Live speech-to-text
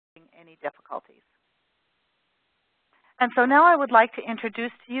any difficulties. And so now I would like to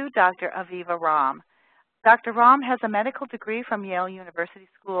introduce to you Dr. Aviva Romm. Dr. Romm has a medical degree from Yale University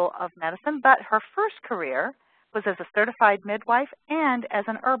School of Medicine, but her first career was as a certified midwife and as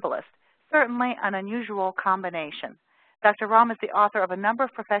an herbalist, certainly an unusual combination. Dr. Romm is the author of a number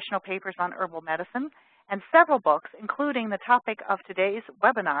of professional papers on herbal medicine and several books, including the topic of today's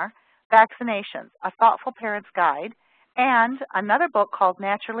webinar, Vaccinations, A Thoughtful Parent's Guide, and another book called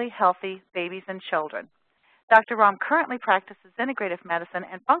Naturally Healthy Babies and Children. Dr. Romm currently practices integrative medicine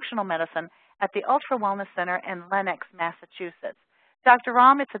and functional medicine at the Ultra Wellness Center in Lenox, Massachusetts. Dr.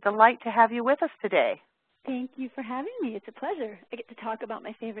 Romm, it's a delight to have you with us today. Thank you for having me. It's a pleasure. I get to talk about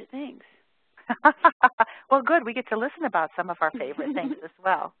my favorite things. Well, good. We get to listen about some of our favorite things as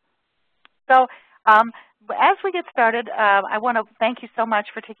well. So as we get started, I want to thank you so much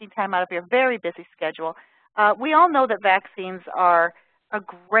for taking time out of your very busy schedule. We all know that vaccines are a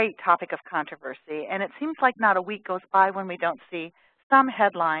great topic of controversy, and it seems like not a week goes by when we don't see some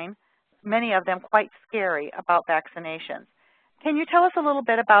headline, many of them quite scary, about vaccinations. Can you tell us a little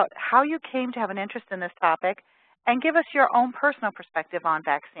bit about how you came to have an interest in this topic and give us your own personal perspective on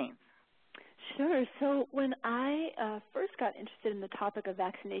vaccines? Sure. So when I first got interested in the topic of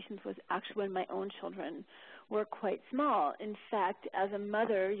vaccinations was actually when my own children were quite small. In fact, as a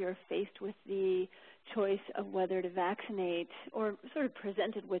mother, you're faced with the choice of whether to vaccinate or sort of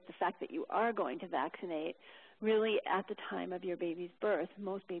presented with the fact that you are going to vaccinate really at the time of your baby's birth.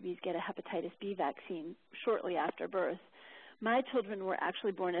 Most babies get a hepatitis B vaccine shortly after birth. My children were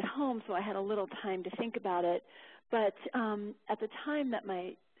actually born at home, so I had a little time to think about it. But at the time that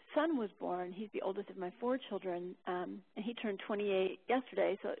my son was born, he's the oldest of my 4 children, and he turned 28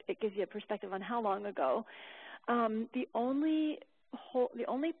 yesterday, so it gives you a perspective on how long ago. The only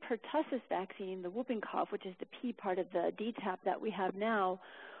pertussis vaccine, the whooping cough, which is the P part of the DTaP that we have now,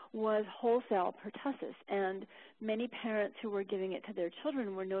 was wholesale pertussis, and many parents who were giving it to their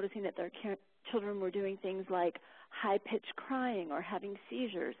children were noticing that their children were doing things like high-pitched crying or having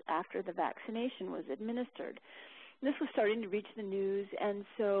seizures after the vaccination was administered. This was starting to reach the news, and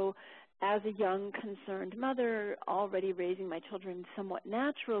so as a young, concerned mother, already raising my children somewhat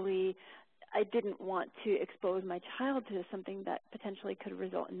naturally, I didn't want to expose my child to something that potentially could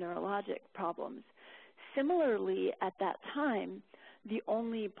result in neurologic problems. Similarly, at that time, the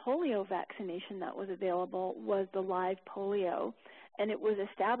only polio vaccination that was available was the live polio, and it was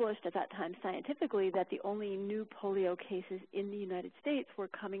established at that time scientifically that the only new polio cases in the United States were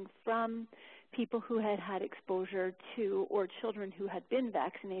coming from people who had had exposure to or children who had been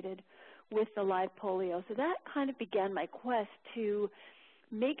vaccinated with the live polio. So that kind of began my quest to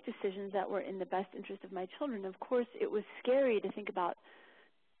make decisions that were in the best interest of my children. Of course, it was scary to think about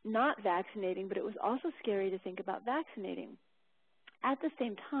not vaccinating, but it was also scary to think about vaccinating. At the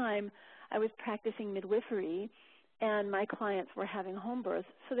same time, I was practicing midwifery, and my clients were having home births,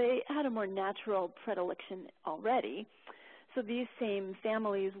 so they had a more natural predilection already. So these same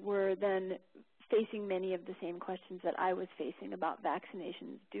families were then facing many of the same questions that I was facing about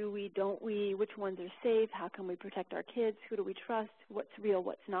vaccinations. Do we, don't we, which ones are safe, how can we protect our kids, who do we trust, what's real,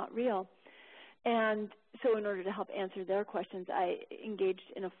 what's not real? And so in order to help answer their questions, I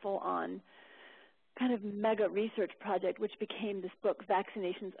engaged in a full-on kind of mega research project, which became this book,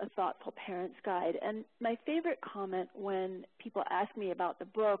 Vaccinations, A Thoughtful Parent's Guide. And my favorite comment when people ask me about the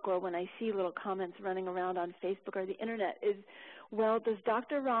book or when I see little comments running around on Facebook or the internet is, well, does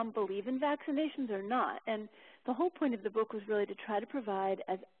Dr. Romm believe in vaccinations or not? And the whole point of the book was really to try to provide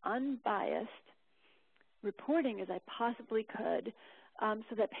as unbiased reporting as I possibly could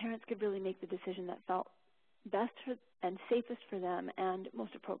so that parents could really make the decision that felt best and safest for them and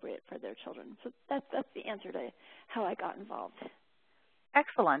most appropriate for their children. So that's the answer to how I got involved.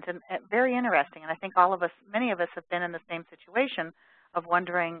 Excellent and very interesting. And I think all of us, many of us have been in the same situation of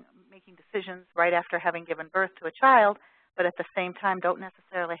wondering, making decisions right after having given birth to a child, but at the same time don't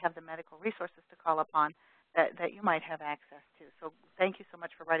necessarily have the medical resources to call upon that you might have access to. So thank you so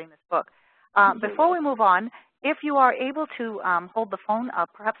much for writing this book. Before we move on, if you are able to hold the phone up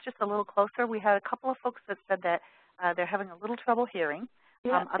perhaps just a little closer, we had a couple of folks that said that they're having a little trouble hearing.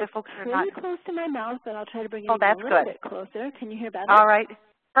 Yeah, other folks are not. Pretty close to my mouth, but I'll try to bring it a little bit closer. Can you hear better? All right.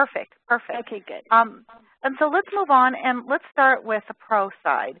 Perfect. Perfect. Okay, good. And so let's move on, and let's start with the pro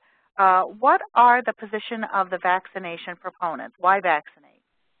side. What are the position of the vaccination proponents? Why vaccinate?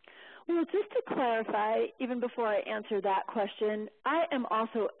 Well, just to clarify, even before I answer that question, I am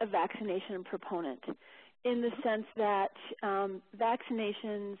also a vaccination proponent in the sense that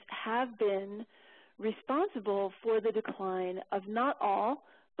vaccinations have been responsible for the decline of not all,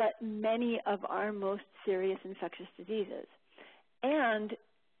 but many of our most serious infectious diseases. And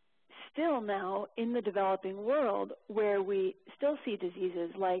still now in the developing world where we still see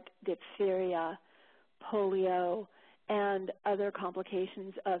diseases like diphtheria, polio, and other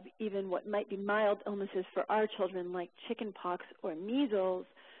complications of even what might be mild illnesses for our children like chickenpox or measles,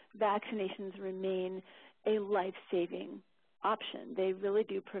 vaccinations remain a life-saving option. They really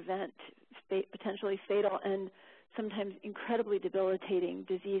do prevent potentially fatal and sometimes incredibly debilitating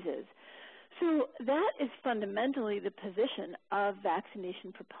diseases. So that is fundamentally the position of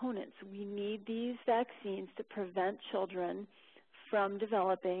vaccination proponents. We need these vaccines to prevent children from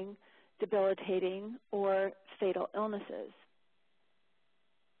developing debilitating or fatal illnesses.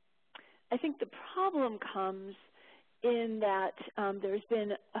 I think the problem comes in that there's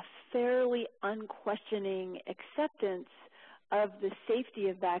been a fairly unquestioning acceptance of the safety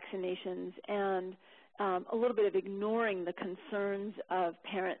of vaccinations and a little bit of ignoring the concerns of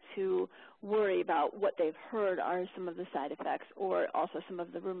parents who worry about what they've heard are some of the side effects or also some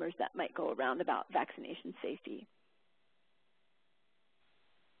of the rumors that might go around about vaccination safety.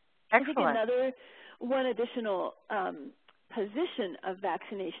 Excellent. I think one additional position of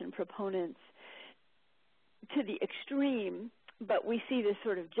vaccination proponents to the extreme, but we see this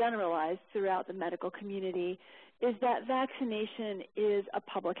sort of generalized throughout the medical community, is that vaccination is a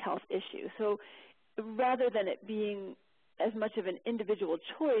public health issue. So rather than it being as much of an individual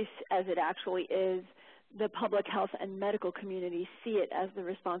choice as it actually is, the public health and medical community see it as the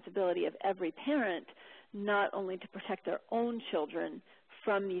responsibility of every parent not only to protect their own children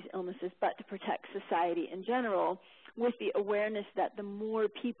from these illnesses, but to protect society in general, with the awareness that the more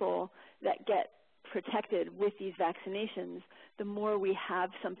people that get protected with these vaccinations, the more we have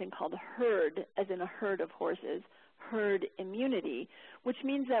something called herd, as in a herd of horses, herd immunity, which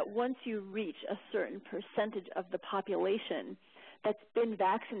means that once you reach a certain percentage of the population that's been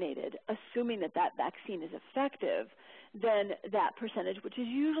vaccinated, assuming that that vaccine is effective, then that percentage, which is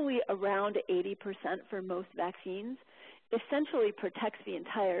usually around 80% for most vaccines, essentially protects the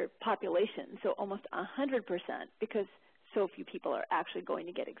entire population, so almost 100%, because so few people are actually going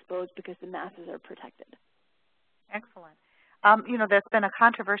to get exposed because the masses are protected. Excellent. There's been a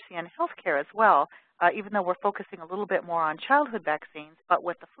controversy in healthcare as well, even though we're focusing a little bit more on childhood vaccines, but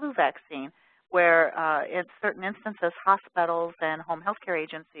with the flu vaccine, where in certain instances hospitals and home healthcare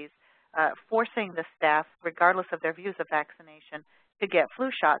agencies forcing the staff, regardless of their views of vaccination, to get flu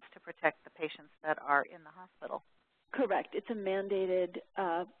shots to protect the patients that are in the hospital. Correct. It's a mandated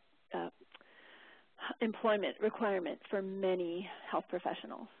employment requirement for many health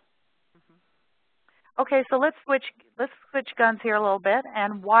professionals. Okay, so let's switch guns here a little bit,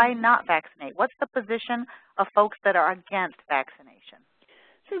 and why not vaccinate? What's the position of folks that are against vaccination?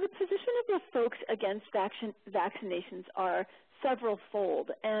 So the position of the folks against vaccinations are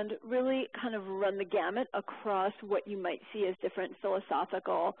several-fold and really kind of run the gamut across what you might see as different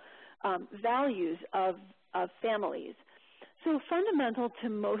philosophical values of families. So fundamental to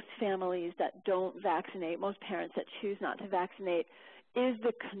most families that don't vaccinate, most parents that choose not to vaccinate, is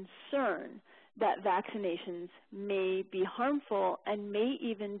the concern that vaccinations may be harmful and may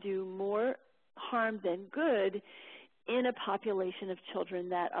even do more harm than good in a population of children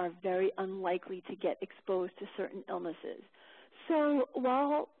that are very unlikely to get exposed to certain illnesses. So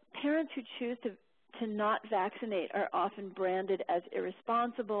while parents who choose to not vaccinate are often branded as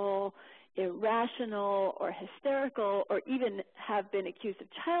irresponsible, irrational, or hysterical, or even have been accused of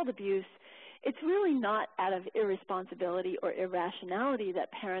child abuse, it's really not out of irresponsibility or irrationality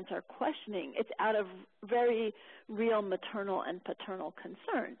that parents are questioning. It's out of very real maternal and paternal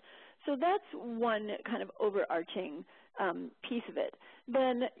concern. So that's one kind of overarching piece of it.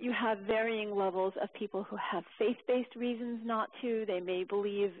 Then you have varying levels of people who have faith-based reasons not to. They may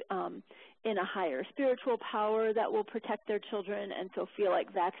believe in a higher spiritual power that will protect their children, and so feel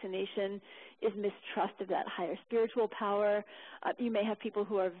like vaccination is mistrust of that higher spiritual power. You may have people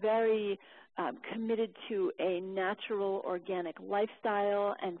who are very committed to a natural, organic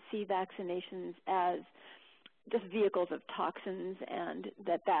lifestyle and see vaccinations as just vehicles of toxins, and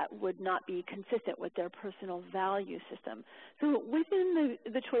that would not be consistent with their personal value system. So within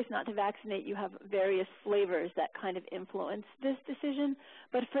the choice not to vaccinate, you have various flavors that kind of influence this decision,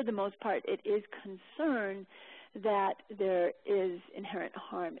 but for the most part, it is concern that there is inherent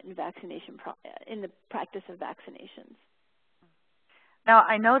harm in vaccination in the practice of vaccinations. Now,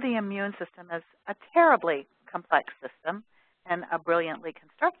 I know the immune system is a terribly complex system and a brilliantly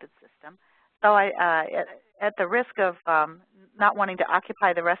constructed system. So at the risk of not wanting to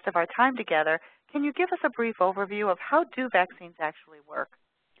occupy the rest of our time together, can you give us a brief overview of how do vaccines actually work?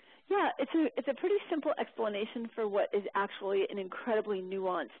 Yeah, it's a pretty simple explanation for what is actually an incredibly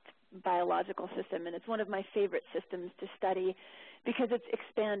nuanced biological system, and it's one of my favorite systems to study because it's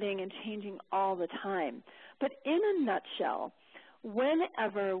expanding and changing all the time. But in a nutshell,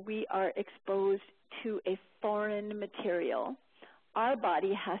 whenever we are exposed to a foreign material, our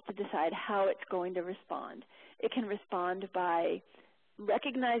body has to decide how it's going to respond. It can respond by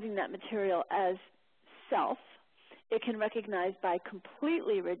recognizing that material as self. It can recognize by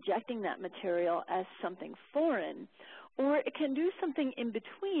completely rejecting that material as something foreign, or it can do something in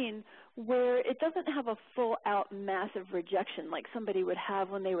between where it doesn't have a full-out massive rejection like somebody would have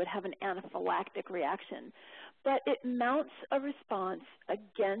when they would have an anaphylactic reaction, but it mounts a response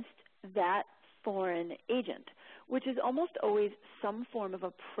against that foreign agent, which is almost always some form of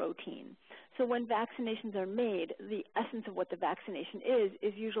a protein. So when vaccinations are made, the essence of what the vaccination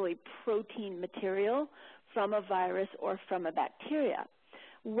is usually protein material from a virus or from a bacteria.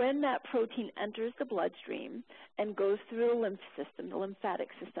 When that protein enters the bloodstream and goes through the lymph system, the lymphatic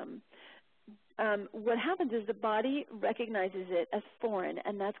system, what happens is the body recognizes it as foreign,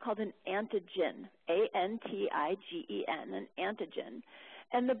 and that's called an antigen, A-N-T-I-G-E-N, an antigen.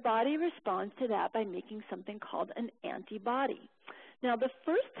 And the body responds to that by making something called an antibody. Now, the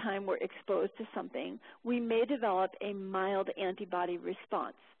first time we're exposed to something, we may develop a mild antibody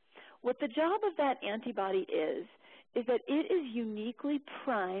response. What the job of that antibody is that it is uniquely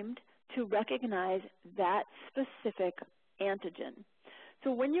primed to recognize that specific antigen.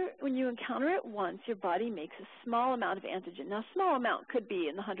 So when you encounter it once, your body makes a small amount of antigen. Now, small amount could be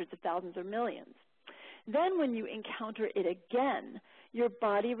in the hundreds of thousands or millions. Then when you encounter it again, your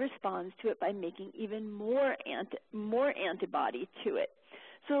body responds to it by making even more antibody to it.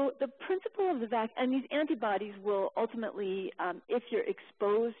 So the principle of the vaccine, and these antibodies will ultimately, if you're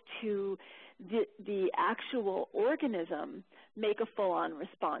exposed to the actual organism, make a full-on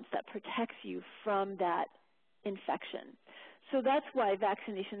response that protects you from that infection. So that's why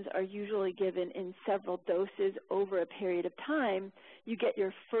vaccinations are usually given in several doses over a period of time. You get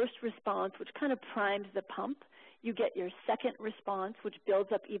your first response, which kind of primes the pump. You get your second response, which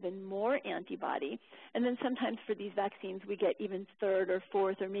builds up even more antibody. And then sometimes for these vaccines, we get even third or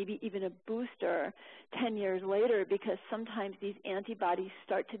fourth or maybe even a booster 10 years later, because sometimes these antibodies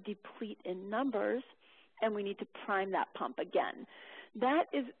start to deplete in numbers, and we need to prime that pump again. That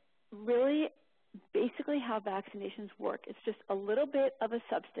is really basically how vaccinations work. It's just a little bit of a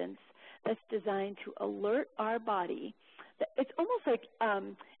substance that's designed to alert our body. It's almost like,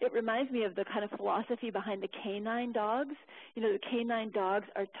 it reminds me of the kind of philosophy behind the canine dogs. You know, the canine dogs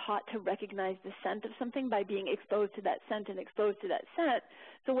are taught to recognize the scent of something by being exposed to that scent and exposed to that scent.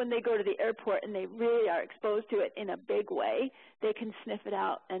 So when they go to the airport and they really are exposed to it in a big way, they can sniff it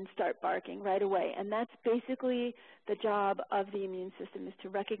out and start barking right away. And that's basically the job of the immune system, is to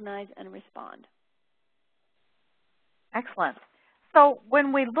recognize and respond. Excellent. So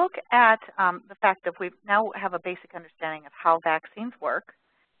when we look at the fact that we now have a basic understanding of how vaccines work,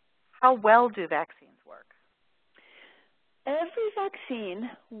 how well do vaccines work? Every vaccine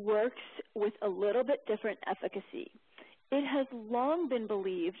works with a little bit different efficacy. It has long been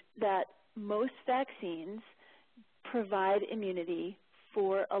believed that most vaccines provide immunity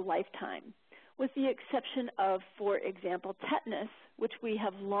for a lifetime, with the exception of, for example, tetanus, which we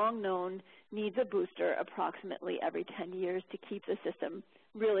have long known needs a booster approximately every 10 years to keep the system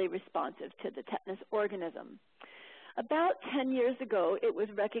really responsive to the tetanus organism. About 10 years ago, it was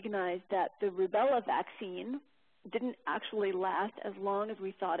recognized that the rubella vaccine didn't actually last as long as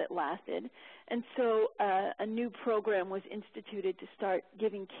we thought it lasted, and so a new program was instituted to start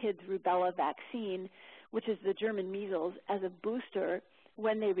giving kids rubella vaccine, which is the German measles, as a booster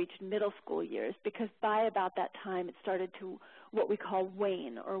when they reached middle school years, because by about that time it started to what we call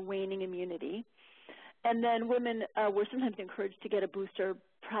wane, or waning immunity. And then women were sometimes encouraged to get a booster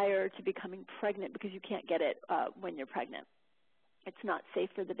prior to becoming pregnant, because you can't get it when you're pregnant. It's not safe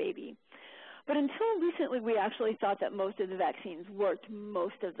for the baby. But until recently, we actually thought that most of the vaccines worked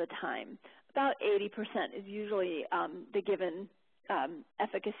most of the time. About 80% is usually the given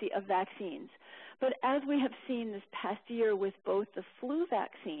efficacy of vaccines. But as we have seen this past year with both the flu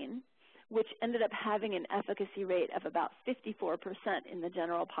vaccine, which ended up having an efficacy rate of about 54% in the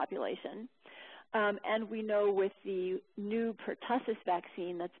general population, and we know with the new pertussis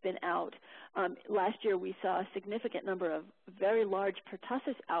vaccine that's been out, last year we saw a significant number of very large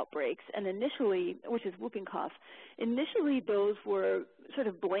pertussis outbreaks, and initially, which is whooping cough, initially those were sort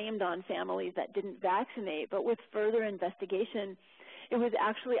of blamed on families that didn't vaccinate, but with further investigation, it was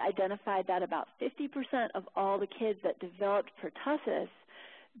actually identified that about 50% of all the kids that developed pertussis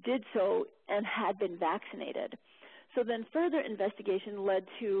did so and had been vaccinated. So then further investigation led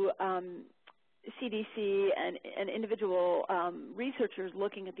to CDC and individual researchers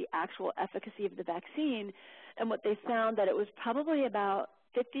looking at the actual efficacy of the vaccine, and what they found that it was probably about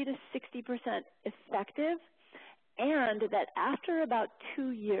 50 to 60% effective, and that after about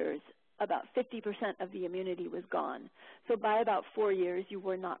 2 years, about 50% of the immunity was gone. So by about 4 years, you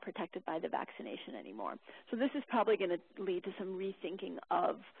were not protected by the vaccination anymore. So this is probably going to lead to some rethinking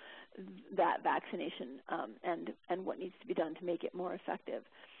of that vaccination and what needs to be done to make it more effective.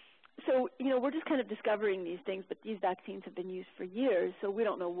 So, we're just kind of discovering these things, but these vaccines have been used for years, so we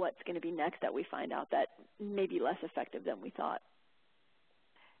don't know what's going to be next that we find out that may be less effective than we thought.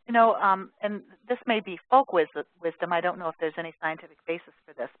 And this may be folk wisdom. I don't know if there's any scientific basis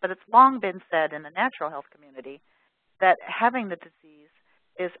for this, but it's long been said in the natural health community that having the disease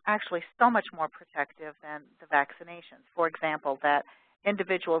is actually so much more protective than the vaccinations. For example, that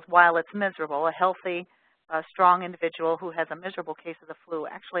individuals, while it's miserable, a healthy, strong individual who has a miserable case of the flu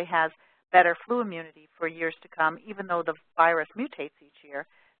actually has better flu immunity for years to come, even though the virus mutates each year,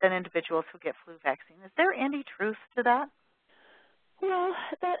 than individuals who get flu vaccine. Is there any truth to that? Well,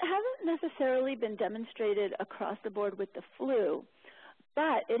 that hasn't necessarily been demonstrated across the board with the flu,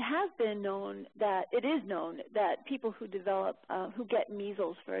 but it has been known that people who develop, who get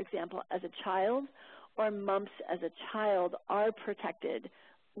measles, for example, as a child, or mumps as a child, are protected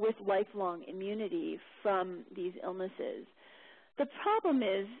with lifelong immunity from these illnesses. The problem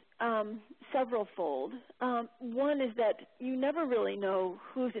is several-fold. One is that you never really know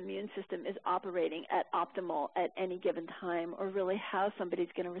whose immune system is operating at optimal at any given time, or really how somebody's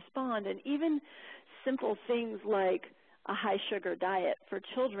going to respond. And even simple things like a high-sugar diet for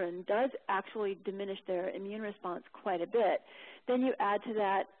children does actually diminish their immune response quite a bit. Then you add to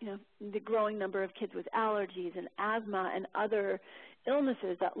that, the growing number of kids with allergies and asthma and other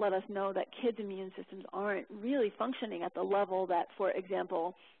illnesses that let us know that kids' immune systems aren't really functioning at the level that, for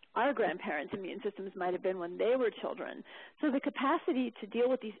example, our grandparents' immune systems might have been when they were children. So the capacity to deal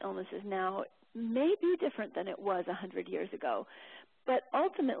with these illnesses now may be different than it was 100 years ago. But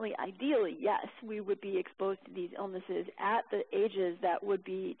ultimately, ideally, yes, we would be exposed to these illnesses at the ages that would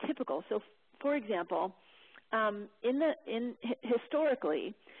be typical. So, for example,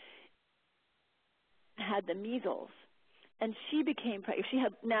 historically, had the measles, and she became pregnant. She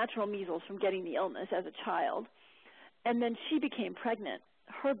had natural measles from getting the illness as a child, and then she became pregnant.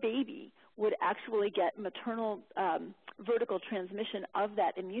 Her baby would actually get maternal vertical transmission of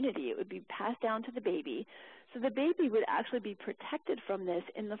that immunity. It would be passed down to the baby. So the baby would actually be protected from this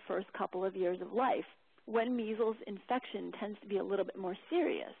in the first couple of years of life, when measles infection tends to be a little bit more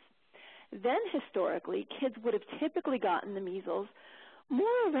serious. Then historically, kids would have typically gotten the measles more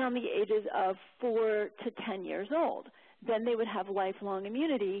around the ages of 4 to 10 years old. Then they would have lifelong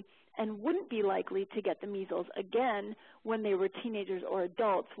immunity and wouldn't be likely to get the measles again when they were teenagers or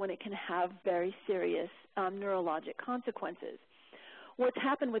adults, when it can have very serious neurologic consequences. What's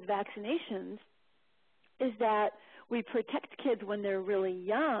happened with vaccinations is that we protect kids when they're really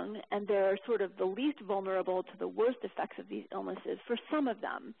young, and they're sort of the least vulnerable to the worst effects of these illnesses for some of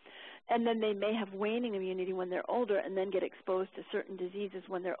them. And then they may have waning immunity when they're older, and then get exposed to certain diseases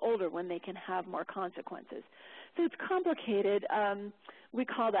when they're older, when they can have more consequences. So it's complicated. We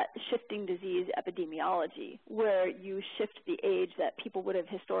call that shifting disease epidemiology, where you shift the age that people would have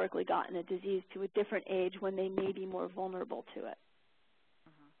historically gotten a disease to a different age when they may be more vulnerable to it.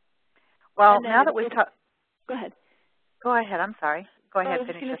 Mm-hmm. Well, now that we've talked... Go ahead. Go ahead. I'm sorry. Go ahead.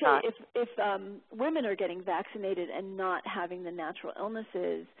 Finish your thought. If women are getting vaccinated and not having the natural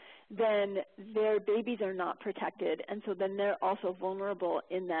illnesses, then their babies are not protected, and so then they're also vulnerable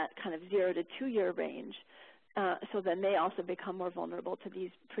in that kind of 0 to 2 year range. So then they also become more vulnerable to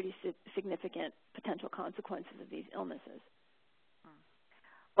these pretty significant potential consequences of these illnesses.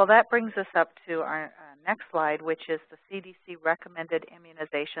 Well, that brings us up to our next slide, which is the CDC recommended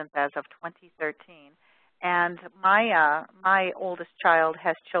immunizations as of 2013. And my oldest child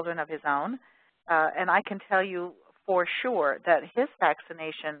has children of his own, and I can tell you for sure that his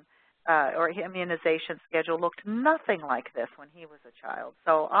vaccination or immunization schedule looked nothing like this when he was a child.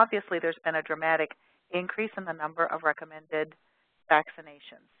 So obviously there's been a dramatic increase in the number of recommended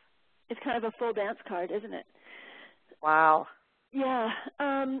vaccinations. It's kind of a full dance card, isn't it? Wow. Yeah.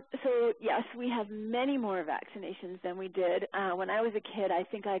 So, yes, we have many more vaccinations than we did. When I was a kid, I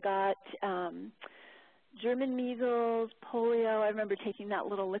think I got German measles, polio. I remember taking that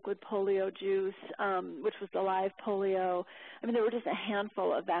little liquid polio juice, which was the live polio. I mean, there were just a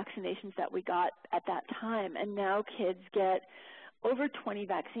handful of vaccinations that we got at that time, and now kids get over 20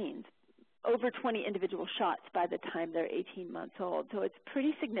 vaccines over 20 individual shots by the time they're 18 months old. So it's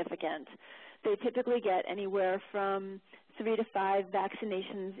pretty significant. They typically get anywhere from 3 to 5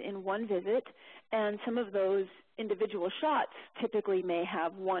 vaccinations in one visit, and some of those individual shots typically may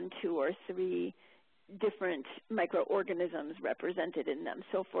have 1, 2, or 3 different microorganisms represented in them.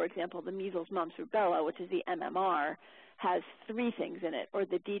 So, for example, the measles, mumps, rubella, which is the MMR, has 3 things in it, or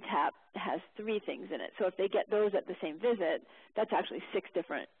the DTaP has 3 things in it. So if they get those at the same visit, that's actually 6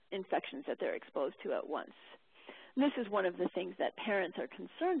 different infections that they're exposed to at once. And this is one of the things that parents are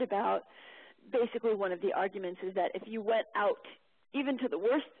concerned about. Basically, one of the arguments is that if you went out even to the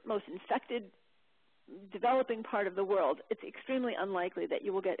worst, most infected developing part of the world, it's extremely unlikely that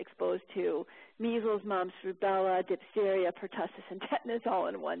you will get exposed to measles, mumps, rubella, diphtheria, pertussis, and tetanus all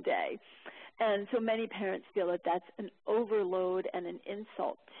in one day. And so many parents feel that that's an overload and an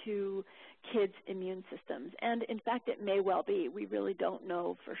insult to kids' immune systems. And in fact, it may well be. We really don't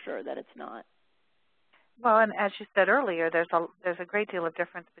know for sure that it's not. Well, and as you said earlier, there's a great deal of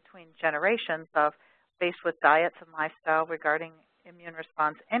difference between generations of based with diets and lifestyle regarding immune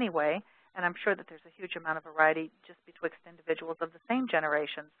response anyway. And I'm sure that there's a huge amount of variety just betwixt individuals of the same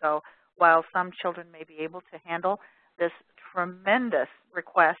generation. So while some children may be able to handle this tremendous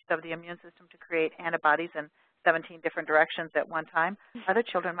request of the immune system to create antibodies in 17 different directions at one time, other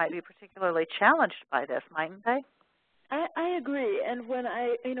children might be particularly challenged by this, mightn't they? I agree. And when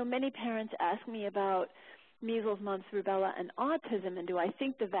many parents ask me about measles, mumps, rubella, and autism, and do I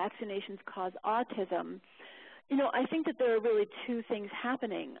think the vaccinations cause autism, I think that there are really 2 things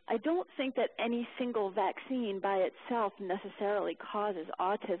happening. I don't think that any single vaccine by itself necessarily causes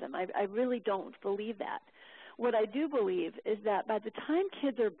autism. I really don't believe that. What I do believe is that by the time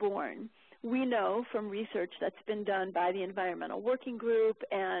kids are born, we know from research that's been done by the Environmental Working Group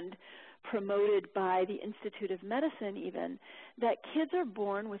and promoted by the Institute of Medicine even, that kids are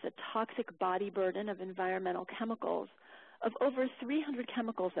born with a toxic body burden of environmental chemicals of over 300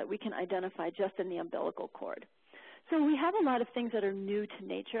 chemicals that we can identify just in the umbilical cord. So we have a lot of things that are new to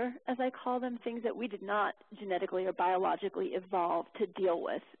nature, as I call them, things that we did not genetically or biologically evolve to deal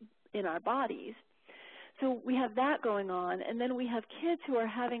with in our bodies. So we have that going on, and then we have kids who are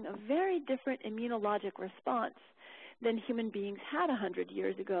having a very different immunologic response than human beings had 100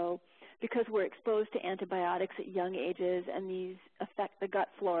 years ago because we're exposed to antibiotics at young ages, and these affect the gut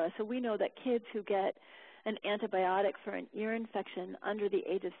flora. So we know that kids who get an antibiotic for an ear infection under the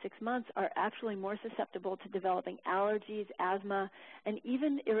age of 6 months are actually more susceptible to developing allergies, asthma, and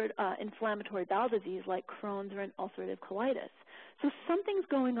even inflammatory bowel disease like Crohn's or an ulcerative colitis. So something's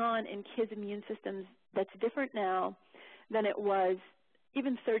going on in kids' immune systems that's different now than it was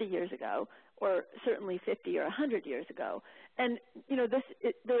even 30 years ago, or certainly 50 or 100 years ago. And,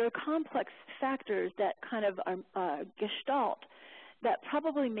 there are complex factors that kind of are gestalt that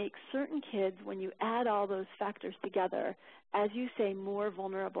probably make certain kids, when you add all those factors together, as you say, more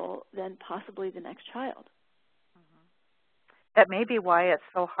vulnerable than possibly the next child. Mm-hmm. That may be why it's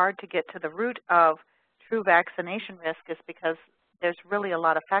so hard to get to the root of true vaccination risk, is because there's really a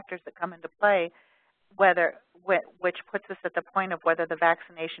lot of factors that come into play, which puts us at the point of whether the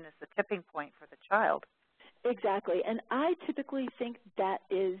vaccination is the tipping point for the child. Exactly. And I typically think that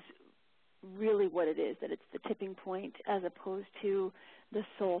is really what it is, that it's the tipping point as opposed to the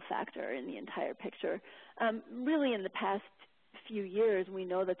sole factor in the entire picture. Really, in the past few years, we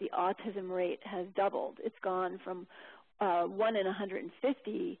know that the autism rate has doubled. It's gone from 1 in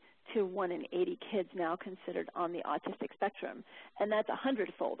 150 to 1 in 80 kids now considered on the autistic spectrum, and that's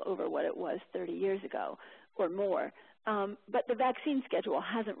 100-fold over what it was 30 years ago or more. But the vaccine schedule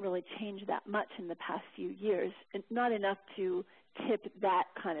hasn't really changed that much in the past few years, not enough to tip that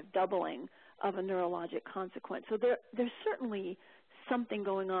kind of doubling of a neurologic consequence. So there's certainly something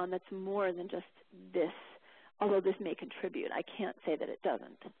going on that's more than just this, although this may contribute. I can't say that it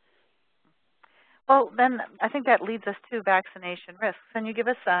doesn't. Well, then I think that leads us to vaccination risks. Can you give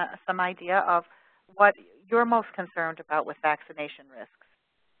us some idea of what you're most concerned about with vaccination risks?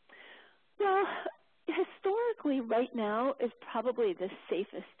 Well, historically, right now is probably the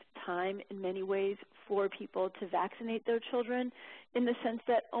safest time in many ways for people to vaccinate their children, in the sense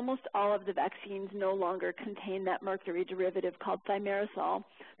that almost all of the vaccines no longer contain that mercury derivative called thimerosal.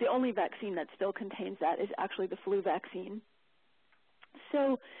 The only vaccine that still contains that is actually the flu vaccine.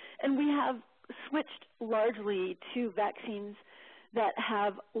 So, and we have switched largely to vaccines that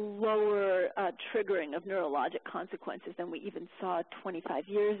have lower triggering of neurologic consequences than we even saw 25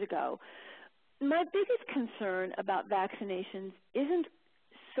 years ago. My biggest concern about vaccinations isn't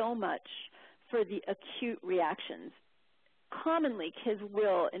so much for the acute reactions. Commonly, kids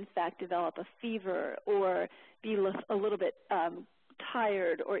will, in fact, develop a fever or be a little bit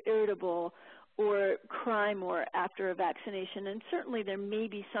tired or irritable or cry more after a vaccination. And certainly there may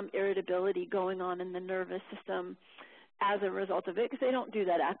be some irritability going on in the nervous system as a result of it, because they don't do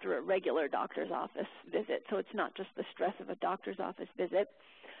that after a regular doctor's office visit. So it's not just the stress of a doctor's office visit.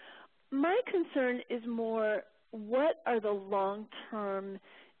 My concern is more, what are the long-term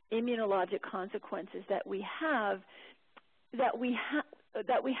immunologic consequences that we have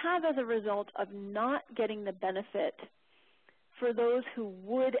as a result of not getting the benefit for those who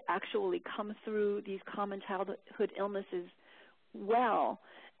would actually come through these common childhood illnesses well,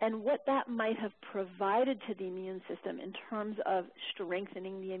 and what that might have provided to the immune system in terms of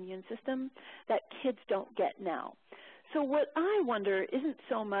strengthening the immune system that kids don't get now. So what I wonder isn't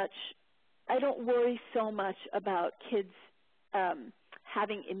so much, I don't worry so much about kids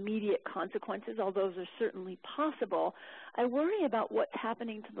having immediate consequences, although those are certainly possible. I worry about what's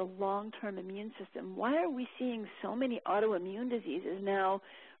happening to the long-term immune system. Why are we seeing so many autoimmune diseases now,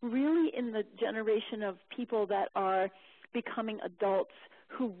 really in the generation of people that are becoming adults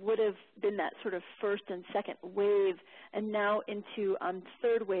who would have been that sort of first and second wave, and now into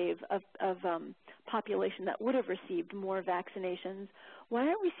third wave of population that would have received more vaccinations? Why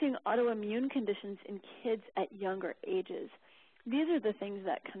aren't we seeing autoimmune conditions in kids at younger ages? These are the things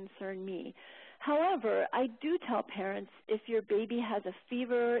that concern me. However, I do tell parents, if your baby has a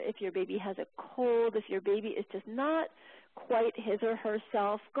fever, if your baby has a cold, if your baby is just not quite his or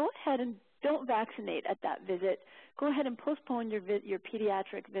herself, go ahead and don't vaccinate at that visit. Go ahead and postpone your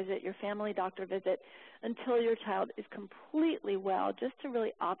pediatric visit, your family doctor visit, until your child is completely well, just to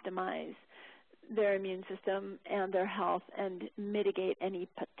really optimize their immune system and their health and mitigate any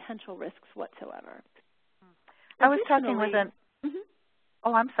potential risks whatsoever. I was talking with an...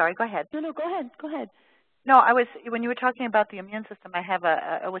 Oh, I'm sorry. Go ahead. No, go ahead. Go ahead. No, when you were talking about the immune system,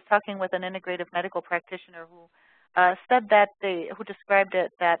 I was talking with an integrative medical practitioner who said that who described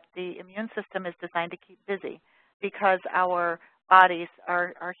it that the immune system is designed to keep busy because our bodies,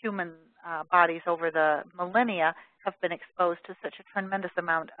 our human bodies over the millennia have been exposed to such a tremendous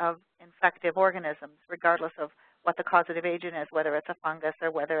amount of infective organisms, regardless of what the causative agent is, whether it's a fungus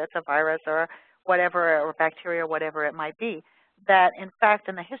or whether it's a virus or whatever, or bacteria, or whatever it might be, that in fact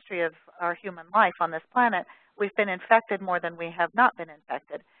in the history of our human life on this planet, we've been infected more than we have not been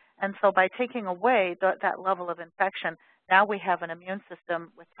infected. And so by taking away that level of infection, now we have an immune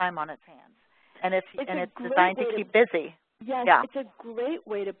system with time on its hands. And it's designed to keep busy. Yes, yeah. It's a great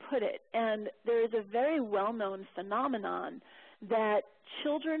way to put it. And there is a very well-known phenomenon that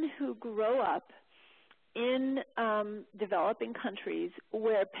children who grow up in developing countries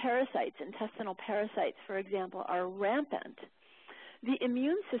where parasites, intestinal parasites, for example, are rampant, the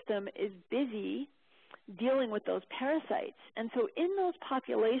immune system is busy dealing with those parasites. And so in those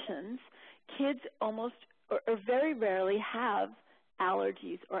populations, kids almost or very rarely have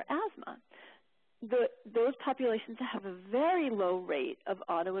allergies or asthma. Those populations have a very low rate of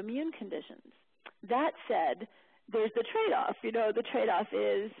autoimmune conditions. That said, there's the trade-off. The trade-off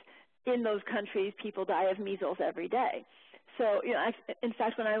is in those countries, people die of measles every day. So, in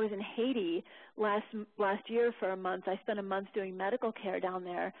fact, when I was in Haiti last year for a month, I spent a month doing medical care down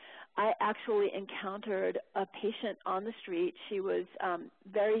there. I actually encountered a patient on the street. She was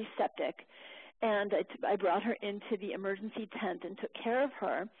very septic, and I brought her into the emergency tent and took care of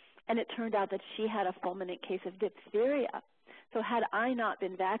her, and it turned out that she had a fulminant case of diphtheria. So had I not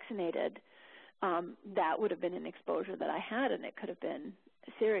been vaccinated, that would have been an exposure that I had, and it could have been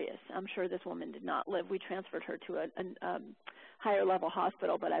serious. I'm sure this woman did not live. We transferred her to a higher level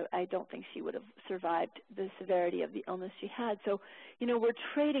hospital, but I don't think she would have survived the severity of the illness she had. So, we're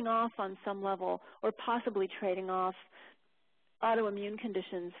trading off on some level, or possibly trading off autoimmune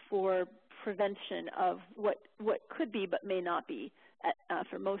conditions for prevention of what could be but may not be,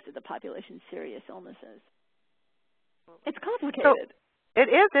 for most of the population, serious illnesses. It's complicated. So it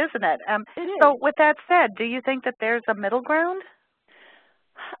is, isn't it? It is. So with that said, do you think that there's a middle ground?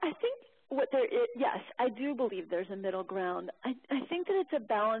 I think yes, I do believe there's a middle ground. I think that it's a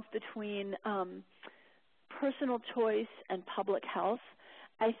balance between personal choice and public health.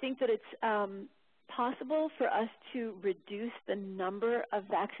 I think that it's possible for us to reduce the number of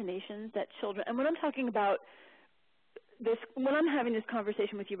vaccinations that children, and when I'm talking about this, when I'm having this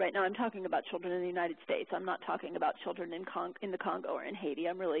conversation with you right now, I'm talking about children in the United States. I'm not talking about children in the Congo or in Haiti.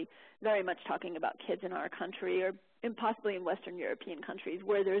 I'm really very much talking about kids in our country or possibly in Western European countries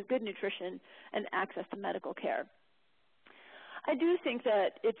where there's good nutrition and access to medical care. I do think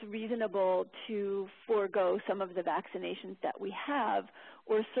that it's reasonable to forego some of the vaccinations that we have,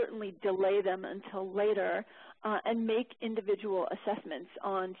 or certainly delay them until later, and make individual assessments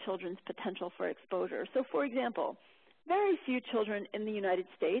on children's potential for exposure. So, for example, very few children in the United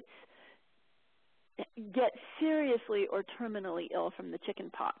States get seriously or terminally ill from the chicken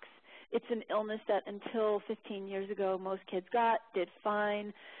pox. It's an illness that until 15 years ago most kids did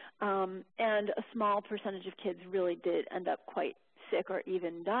fine, and a small percentage of kids really did end up quite sick or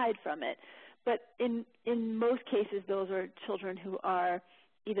even died from it. But in most cases, those are children who are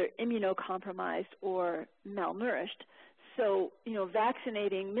either immunocompromised or malnourished. So,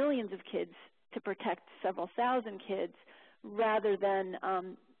 vaccinating millions of kids to protect several thousand kids rather than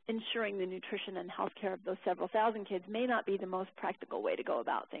ensuring the nutrition and health care of those several thousand kids may not be the most practical way to go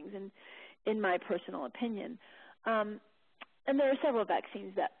about things, in my personal opinion. And there are several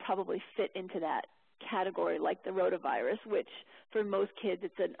vaccines that probably fit into that category, like the rotavirus, which for most kids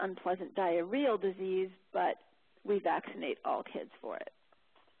it's an unpleasant diarrheal disease, but we vaccinate all kids for it.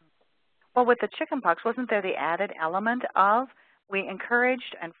 Well, with the chickenpox, wasn't there the added element of we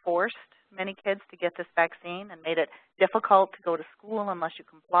encouraged and forced many kids to get this vaccine and made it difficult to go to school unless you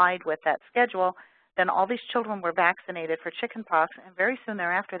complied with that schedule? Then all these children were vaccinated for chickenpox, and very soon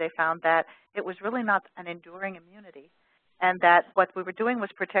thereafter they found that it was really not an enduring immunity, and that what we were doing was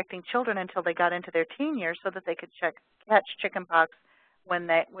protecting children until they got into their teen years so that they could catch chickenpox when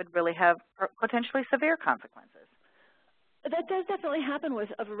they would really have potentially severe consequences. That does definitely happen with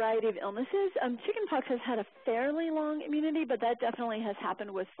a variety of illnesses. Chickenpox has had a fairly long immunity, but that definitely has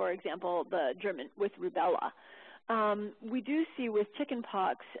happened with, for example, with rubella. We do see with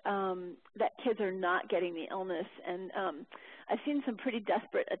chickenpox that kids are not getting the illness, and I've seen some pretty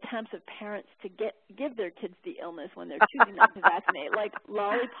desperate attempts of parents to give their kids the illness when they're choosing not to vaccinate, like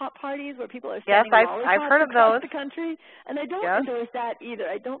lollipop parties where people are sending lollipops I've heard of across those. the country, and I don't endorse that either.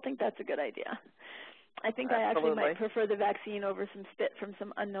 I don't think that's a good idea. I think I actually might prefer the vaccine over some spit from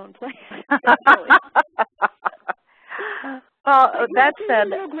some unknown place. Well, that said,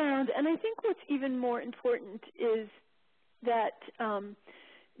 middle ground, and I think what's even more important is that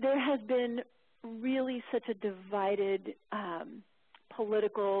there has been really such a divided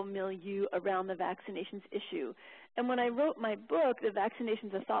political milieu around the vaccinations issue. And when I wrote my book, The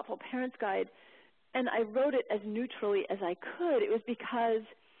Vaccinations, A Thoughtful Parent's Guide, and I wrote it as neutrally as I could, it was because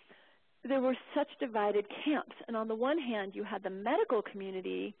there were such divided camps. And on the one hand, you had the medical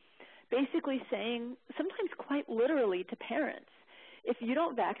community basically saying, sometimes quite literally to parents, if you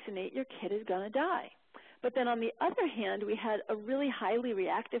don't vaccinate, your kid is going to die. But then on the other hand, we had a really highly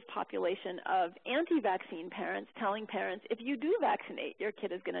reactive population of anti-vaccine parents telling parents, if you do vaccinate, your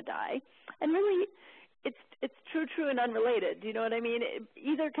kid is going to die. And really, it's true and unrelated. Do you know what I mean?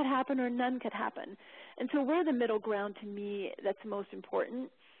 Either could happen or none could happen. And so where the middle ground to me that's most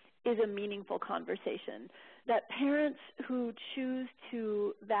important is a meaningful conversation, that parents who choose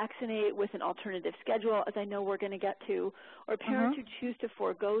to vaccinate with an alternative schedule, as I know we're going to get to, or parents who choose to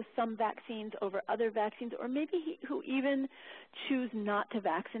forego some vaccines over other vaccines, or maybe who even choose not to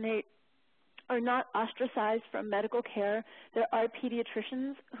vaccinate, are not ostracized from medical care. There are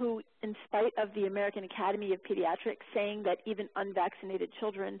pediatricians who, in spite of the American Academy of Pediatrics saying that even unvaccinated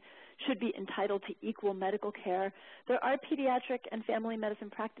children should be entitled to equal medical care, there are pediatric and family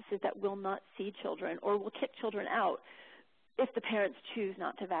medicine practices that will not see children or will kick children out if the parents choose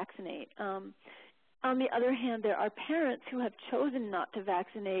not to vaccinate. On the other hand, there are parents who have chosen not to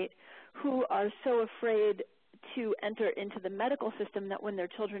vaccinate who are so afraid to enter into the medical system that when their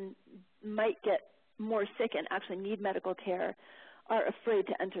children might get more sick and actually need medical care, are afraid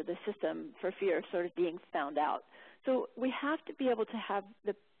to enter the system for fear of sort of being found out. So we have to be able to have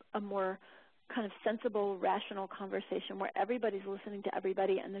a more kind of sensible, rational conversation where everybody's listening to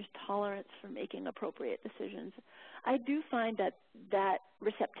everybody and there's tolerance for making appropriate decisions. I do find that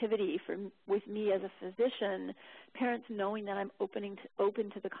receptivity with me as a physician, parents knowing that I'm open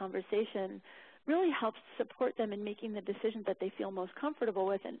to the conversation, really helps support them in making the decisions that they feel most comfortable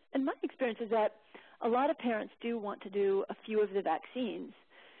with. And my experience is that a lot of parents do want to do a few of the vaccines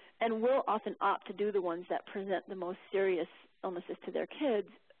and will often opt to do the ones that present the most serious illnesses to their kids,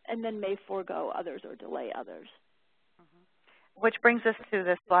 and then may forego others or delay others. Which brings us to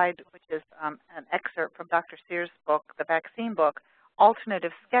this slide, which is an excerpt from Dr. Sears' book, the vaccine book,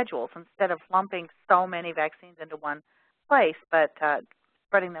 Alternative Schedules, instead of lumping so many vaccines into one place, but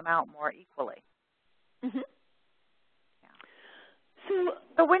spreading them out more equally. Mm-hmm. Yeah.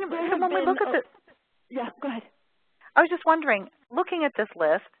 So when we look at this... Yeah, go ahead. I was just wondering, looking at this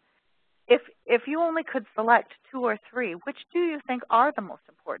list, if you only could select 2 or 3, which do you think are the most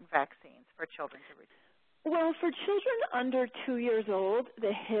important vaccines for children to receive? Well, for children under 2 years old,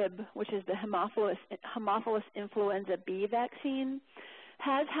 the Hib, which is the Haemophilus influenza B vaccine,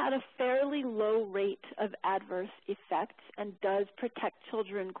 has had a fairly low rate of adverse effects and does protect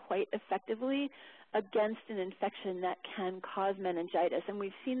children quite effectively against an infection that can cause meningitis. And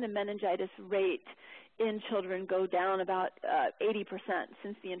we've seen the meningitis rate in children go down about 80%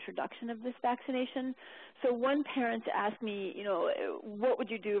 since the introduction of this vaccination. So one parent asked me, what would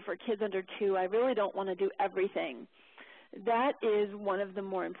you do for kids under 2? I really don't want to do everything. That is one of the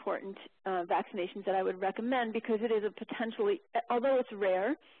more important vaccinations that I would recommend, because it is a potentially, although it's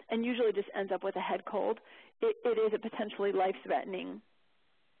rare and usually just ends up with a head cold, it is a potentially life-threatening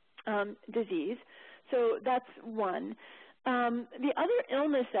disease. So that's one. The other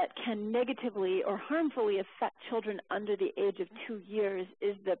illness that can negatively or harmfully affect children under the age of 2 years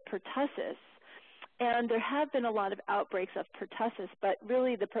is the pertussis. And there have been a lot of outbreaks of pertussis, but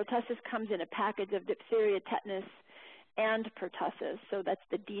really the pertussis comes in a package of diphtheria, tetanus, and pertussis, so that's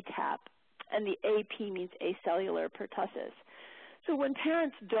the DTaP, and the AP means acellular pertussis. So when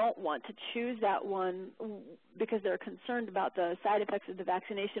parents don't want to choose that one because they're concerned about the side effects of the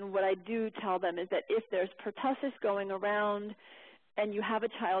vaccination, what I do tell them is that if there's pertussis going around and you have a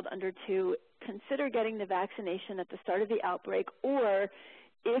child under 2, consider getting the vaccination at the start of the outbreak, or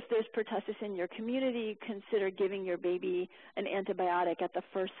if there's pertussis in your community, consider giving your baby an antibiotic at the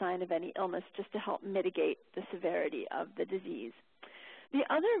first sign of any illness just to help mitigate the severity of the disease. The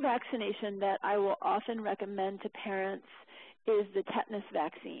other vaccination that I will often recommend to parents is the tetanus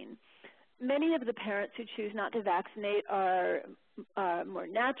vaccine. Many of the parents who choose not to vaccinate are more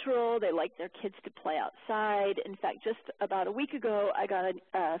natural. They like their kids to play outside. In fact, just about a week ago, I got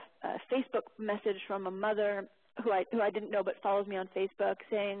a Facebook message from a mother who I didn't know but follows me on Facebook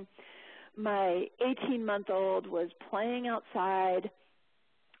saying, my 18-month-old was playing outside,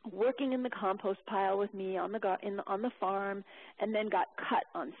 working in the compost pile with me on the farm, and then got cut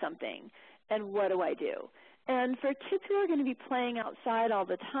on something. And what do I do? And for kids who are going to be playing outside all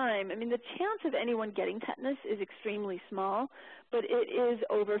the time, I mean, the chance of anyone getting tetanus is extremely small, but it is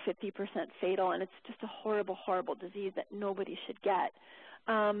over 50% fatal, and it's just a horrible, horrible disease that nobody should get.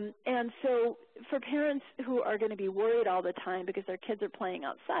 And so for parents who are going to be worried all the time because their kids are playing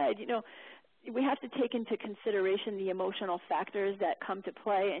outside, we have to take into consideration the emotional factors that come to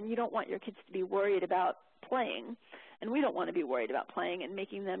play, and you don't want your kids to be worried about playing, and we don't want to be worried about playing and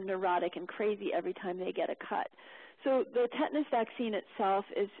making them neurotic and crazy every time they get a cut. So the tetanus vaccine itself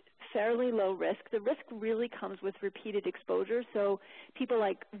is fairly low risk. The risk really comes with repeated exposure. So people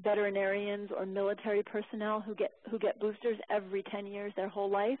like veterinarians or military personnel who get boosters every 10 years their whole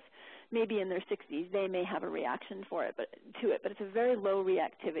life, maybe in their 60s, they may have a reaction to it, but it's a very low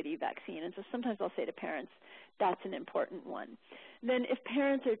reactivity vaccine. And so sometimes I'll say to parents, that's an important one. Then if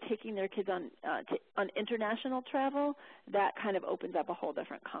parents are taking their kids on international travel, that kind of opens up a whole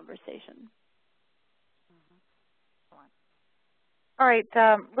different conversation. All right,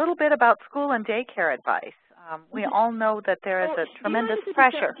 a little bit about school and daycare advice. We all know that there is a tremendous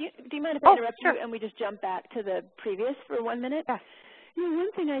pressure. Do you mind if I interrupt you and we just jump back to the previous for 1 minute? Yes.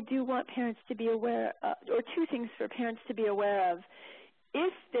 One thing I do want parents to be aware of, or two things for parents to be aware of,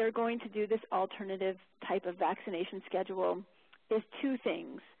 if they're going to do this alternative type of vaccination schedule, is two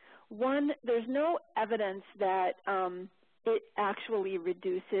things. One, there's no evidence that it actually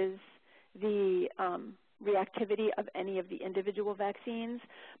reduces the reactivity of any of the individual vaccines,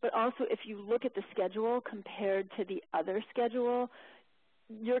 but also if you look at the schedule compared to the other schedule,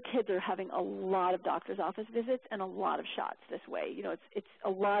 your kids are having a lot of doctor's office visits and a lot of shots this way. It's a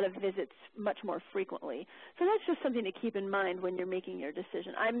lot of visits much more frequently. So that's just something to keep in mind when you're making your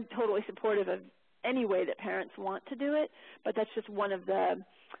decision. I'm totally supportive of any way that parents want to do it, but that's just one of the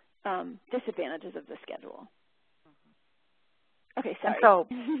disadvantages of the schedule. Okay, sorry. So,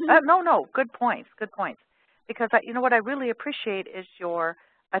 no, good points. Because what I really appreciate is your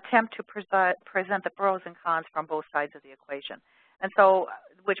attempt to present the pros and cons from both sides of the equation. And so,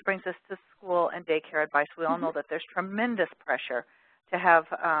 which brings us to school and daycare advice. We all know that there's tremendous pressure to have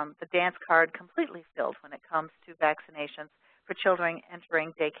the dance card completely filled when it comes to vaccinations for children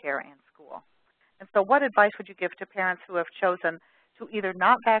entering daycare and school. And so what advice would you give to parents who have chosen to either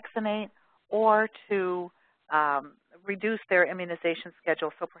not vaccinate or to reduce their immunization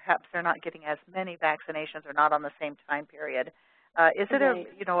schedule, so perhaps they're not getting as many vaccinations or not on the same time period? Is it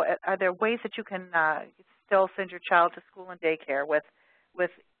are there ways that you can still send your child to school and daycare with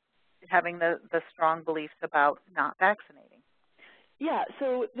having the strong beliefs about not vaccinating? Yeah,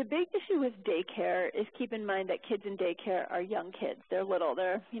 so the big issue with daycare is keep in mind that kids in daycare are young kids. They're little.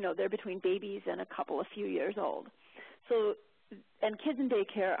 They're between babies and a few years old. So, and kids in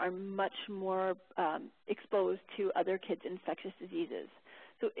daycare are much more exposed to other kids' infectious diseases.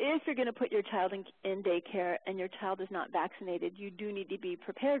 So if you're going to put your child in daycare and your child is not vaccinated, you do need to be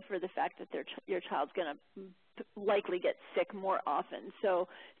prepared for the fact that your child's going to likely get sick more often. So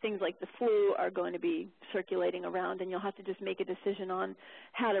things like the flu are going to be circulating around, and you'll have to just make a decision on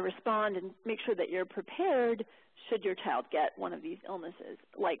how to respond and make sure that you're prepared should your child get one of these illnesses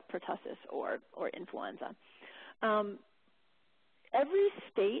like pertussis or influenza. Every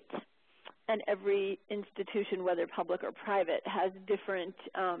state and every institution, whether public or private, has different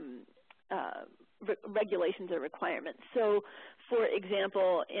regulations or requirements. So, for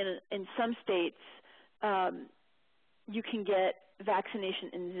example, in some states, you can get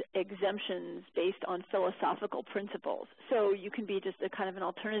vaccination exemptions based on philosophical principles. So you can be just a kind of an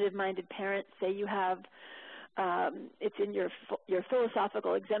alternative-minded parent. Say you have, it's in your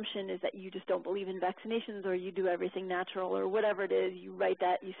philosophical exemption is that you just don't believe in vaccinations, or you do everything natural, or whatever it is. You write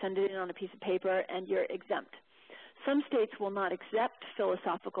that, you send it in on a piece of paper, and you're exempt. Some states will not accept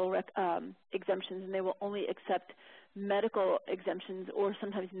philosophical exemptions, and they will only accept medical exemptions, or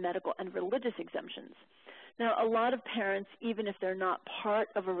sometimes medical and religious exemptions. Now, a lot of parents, even if they're not part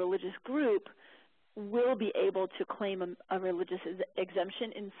of a religious group, will be able to claim a religious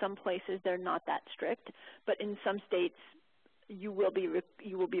exemption. In some places, they're not that strict, but in some states, you will be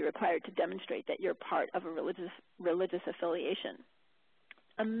required to demonstrate that you're part of a religious affiliation.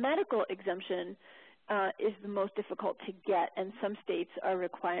 A medical exemption is the most difficult to get, and some states are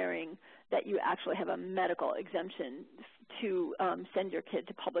requiring that you actually have a medical exemption to send your kid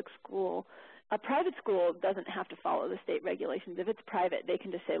to public school. A private school doesn't have to follow the state regulations. If it's private, they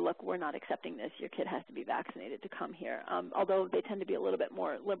can just say, look, we're not accepting this. Your kid has to be vaccinated to come here, although they tend to be a little bit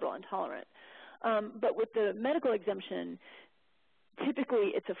more liberal and tolerant. But with the medical exemption,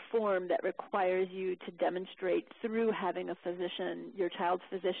 typically it's a form that requires you to demonstrate through having a physician, your child's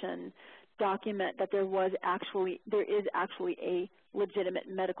physician, document that there is actually a legitimate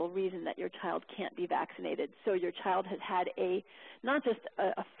medical reason that your child can't be vaccinated. So your child has had not just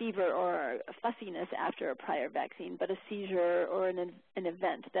a fever or a fussiness after a prior vaccine, but a seizure or an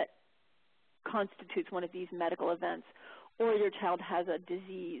event that constitutes one of these medical events, or your child has a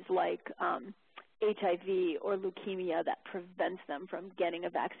disease like HIV or leukemia that prevents them from getting a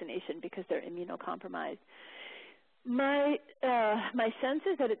vaccination because they're immunocompromised. My sense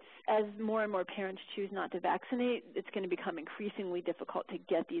is that as more and more parents choose not to vaccinate, it's going to become increasingly difficult to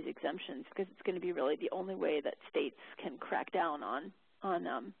get these exemptions, because it's going to be really the only way that states can crack down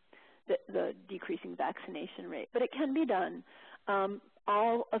on the decreasing vaccination rate. But it can be done.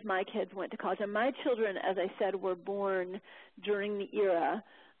 All of my kids went to college, and my children, as I said, were born during the era.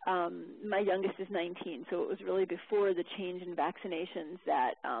 My youngest is 19, so it was really before the change in vaccinations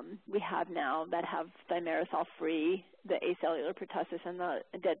that we have now that have thimerosal-free, the acellular pertussis, and the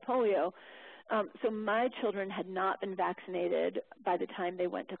dead polio. So my children had not been vaccinated by the time they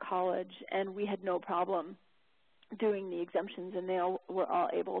went to college, and we had no problem doing the exemptions, and they were all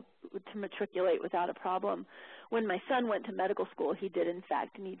able to matriculate without a problem. When my son went to medical school, he did, in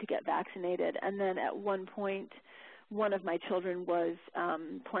fact, need to get vaccinated, and then at one point, one of my children was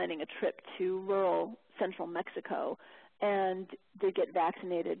planning a trip to rural central Mexico and to get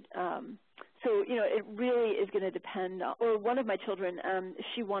vaccinated. So, it really is going to depend on, or one of my children,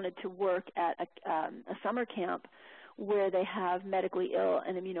 she wanted to work at a summer camp where they have medically ill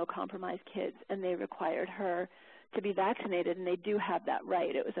and immunocompromised kids, and they required her to be vaccinated, and they do have that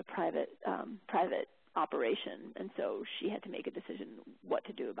right. It was a private operation, and so she had to make a decision what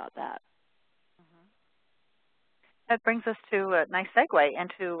to do about that. That brings us to a nice segue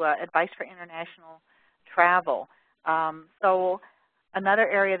into advice for international travel. So another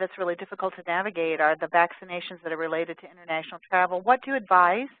area that's really difficult to navigate are the vaccinations that are related to international travel. What do you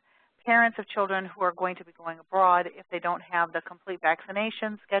advise parents of children who are going to be going abroad if they don't have the complete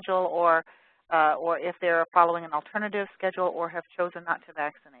vaccination schedule, or if they're following an alternative schedule or have chosen not to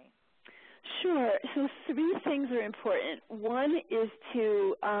vaccinate? Sure. So 3 things are important. One is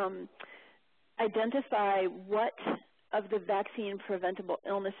to identify what of the vaccine-preventable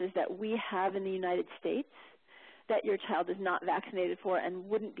illnesses that we have in the United States that your child is not vaccinated for and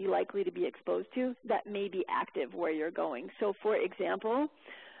wouldn't be likely to be exposed to that may be active where you're going. So, for example,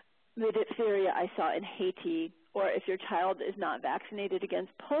 the diphtheria I saw in Haiti, or if your child is not vaccinated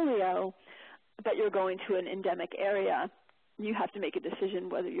against polio, but you're going to an endemic area, you have to make a decision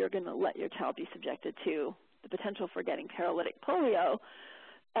whether you're going to let your child be subjected to the potential for getting paralytic polio.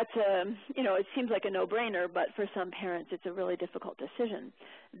 That's it seems like a no-brainer, but for some parents it's a really difficult decision.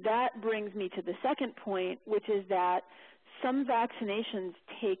 That brings me to the second point, which is that some vaccinations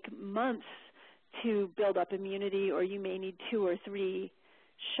take months to build up immunity, or you may need 2 or 3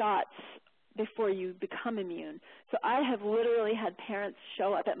 shots before you become immune. So I have literally had parents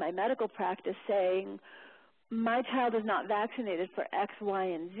show up at my medical practice saying, my child is not vaccinated for X, Y,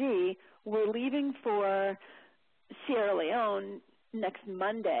 and Z. We're leaving for Sierra Leone next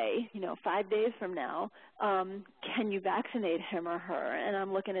Monday, 5 days from now. Can you vaccinate him or her? And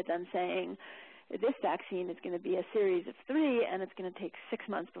I'm looking at them saying, this vaccine is going to be a series of 3, and it's going to take 6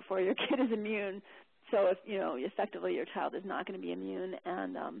 months before your kid is immune. So if, effectively your child is not going to be immune.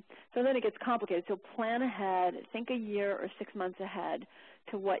 And so then it gets complicated. So plan ahead, think a year or 6 months ahead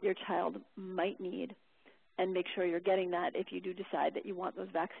to what your child might need, and make sure you're getting that if you do decide that you want those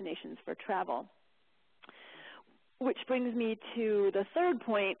vaccinations for travel. Which brings me to the third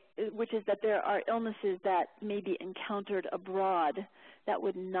point, which is that there are illnesses that may be encountered abroad that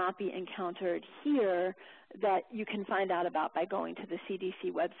would not be encountered here that you can find out about by going to the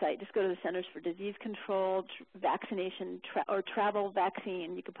CDC website. Just go to the Centers for Disease Control, vaccination, or travel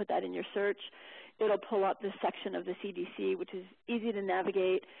vaccine. You can put that in your search. It'll pull up this section of the CDC, which is easy to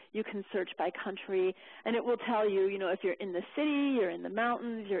navigate. You can search by country, and it will tell you, if you're in the city, you're in the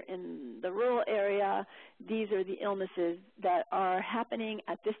mountains, you're in the rural area, these are the illnesses that are happening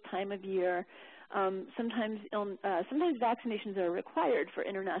at this time of year. Sometimes vaccinations are required for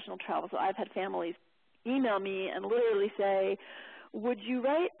international travel. So I've had families email me and literally say, would you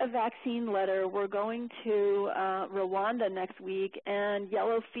write a vaccine letter? We're going to Rwanda next week, and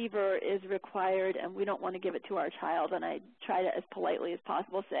yellow fever is required, and we don't want to give it to our child. And I try to, as politely as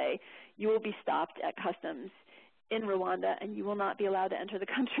possible, say, you will be stopped at customs in Rwanda, and you will not be allowed to enter the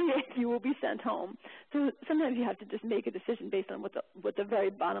country. You will be sent home. So sometimes you have to just make a decision based on what the very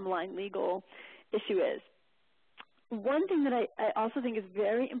bottom line legal issue is. One thing that I also think is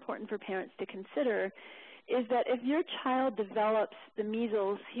very important for parents to consider is that if your child develops the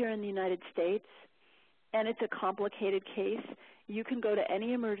measles here in the United States and it's a complicated case, you can go to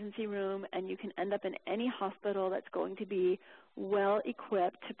any emergency room and you can end up in any hospital that's going to be well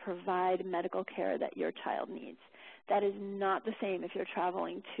equipped to provide medical care that your child needs. That is not the same if you're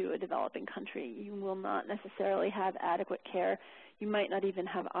traveling to a developing country. You will not necessarily have adequate care. You might not even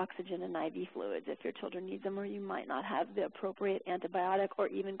have oxygen and IV fluids if your children need them, or you might not have the appropriate antibiotic or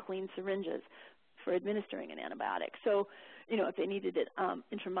even clean syringes for administering an antibiotic. So, if they needed it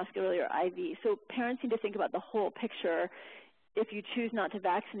intramuscularly or IV. So parents need to think about the whole picture. If you choose not to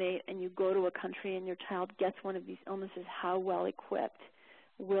vaccinate and you go to a country and your child gets one of these illnesses, how well equipped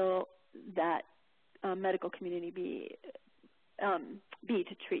will that medical community be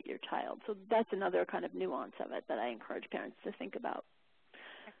to treat your child? So that's another kind of nuance of it that I encourage parents to think about.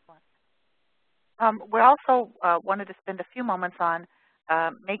 Excellent. We also wanted to spend a few moments on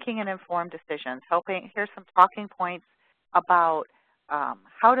making an informed decision. Here's some talking points about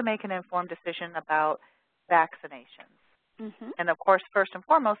how to make an informed decision about vaccinations. Mm-hmm. And of course, first and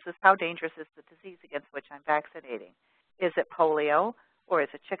foremost is how dangerous is the disease against which I'm vaccinating? Is it polio or is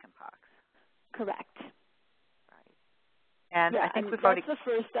it chickenpox? Correct. Right. And yeah, I think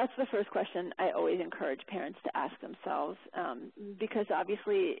that's the first question I always encourage parents to ask themselves, because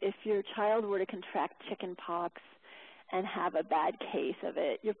obviously if your child were to contract chickenpox and have a bad case of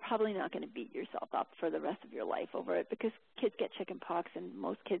it, you're probably not going to beat yourself up for the rest of your life over it, because kids get chickenpox and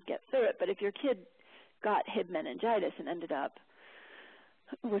most kids get through it. But if your kid got Hib meningitis and ended up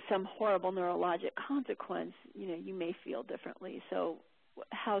with some horrible neurologic consequence, you may feel differently. So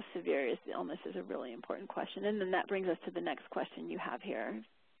how severe is the illness is a really important question. And then that brings us to the next question you have here.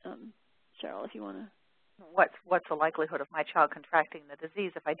 Cheryl, if you want to. What's the likelihood of my child contracting the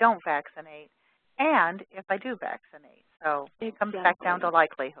disease if I don't vaccinate and if I do vaccinate? So it comes back down to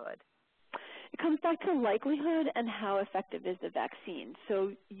likelihood. It comes back to likelihood and how effective is the vaccine.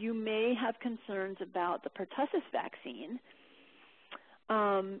 So you may have concerns about the pertussis vaccine.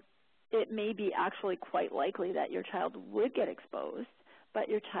 It may be actually quite likely that your child would get exposed, but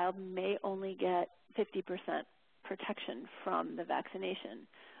your child may only get 50% protection from the vaccination.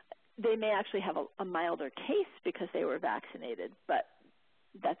 They may actually have a milder case because they were vaccinated, but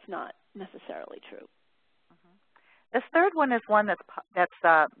that's not necessarily true. Mm-hmm. This third one is one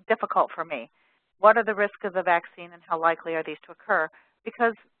that's difficult for me. What are the risks of the vaccine and how likely are these to occur?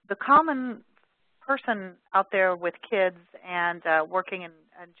 Because the common person out there with kids and working in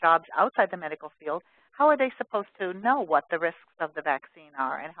jobs outside the medical field, how are they supposed to know what the risks of the vaccine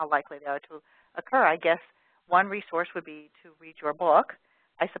are and how likely they are to occur? I guess one resource would be to read your book.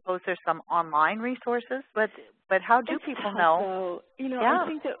 I suppose there's some online resources, but how do people know? So, I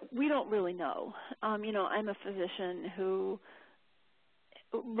think that we don't really know. I'm a physician who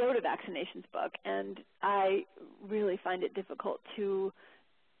wrote a vaccinations book, and I really find it difficult to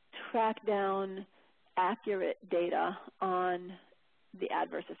track down accurate data on the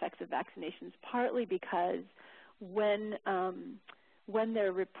adverse effects of vaccinations, partly because when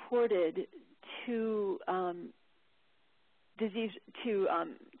they're reported to disease to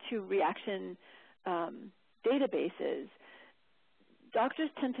reaction databases, doctors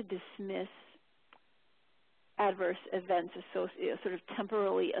tend to dismiss adverse events sort of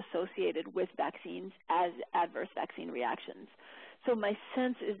temporally associated with vaccines as adverse vaccine reactions. So my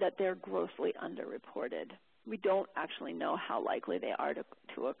sense is that they're grossly underreported. We don't actually know how likely they are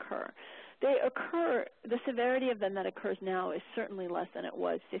to occur. They occur, the severity of them that occurs now is certainly less than it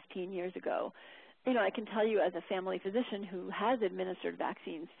was 15 years ago. You know, I can tell you as a family physician who has administered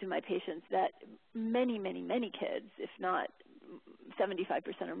vaccines to my patients that many, many, many kids, if not 75%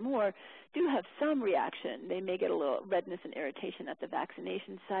 or more, do have some reaction. They may get a little redness and irritation at the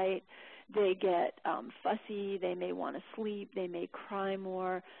vaccination site. They get fussy. They may want to sleep. They may cry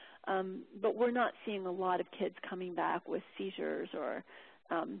more. But we're not seeing a lot of kids coming back with seizures or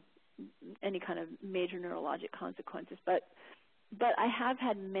any kind of major neurologic consequences. But I have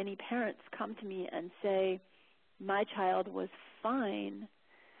had many parents come to me and say, my child was fine.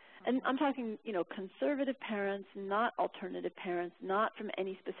 And I'm talking, you know, conservative parents, not alternative parents, not from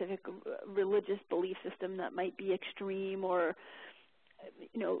any specific religious belief system that might be extreme or,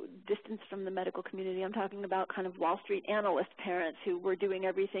 you know, distance from the medical community. I'm talking about kind of Wall Street analyst parents who were doing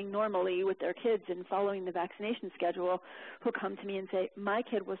everything normally with their kids and following the vaccination schedule, who come to me and say, my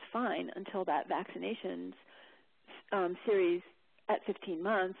kid was fine until that vaccinations series at 15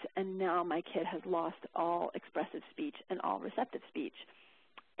 months, and now my kid has lost all expressive speech and all receptive speech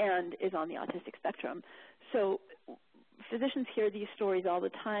and is on the autistic spectrum. So physicians hear these stories all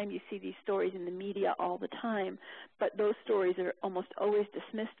the time. You see these stories in the media all the time, but those stories are almost always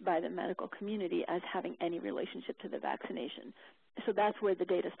dismissed by the medical community as having any relationship to the vaccination. So that's where the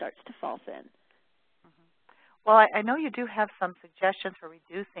data starts to fall thin. Well, I know you do have some suggestions for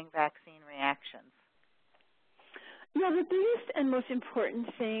reducing vaccine reactions. Yeah, the biggest and most important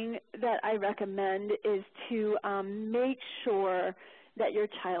thing that I recommend is to make sure that your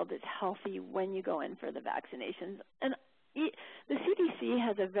child is healthy when you go in for the vaccinations. And the CDC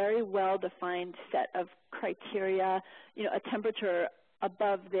has a very well-defined set of criteria, you know, a temperature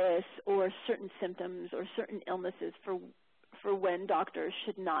above this or certain symptoms or certain illnesses for when doctors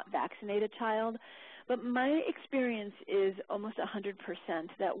should not vaccinate a child. But my experience is almost 100%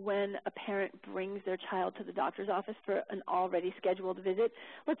 that when a parent brings their child to the doctor's office for an already scheduled visit,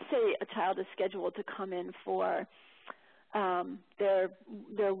 let's say a child is scheduled to come in for their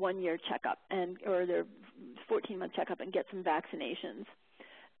 1-year checkup or their 14-month checkup and get some vaccinations.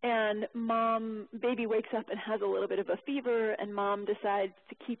 And baby wakes up and has a little bit of a fever, and mom decides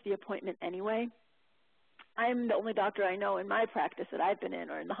to keep the appointment anyway. I'm the only doctor I know in my practice that I've been in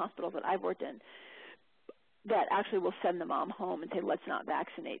or in the hospitals that I've worked in that actually will send the mom home and say, let's not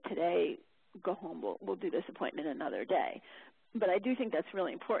vaccinate today, go home, we'll do this appointment another day. But I do think that's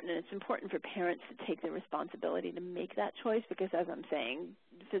really important, and it's important for parents to take the responsibility to make that choice because, as I'm saying,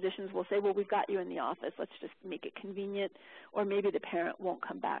 physicians will say, well, we've got you in the office, let's just make it convenient, or maybe the parent won't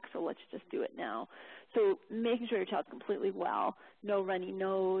come back, so let's just do it now. So making sure your child's completely well, no runny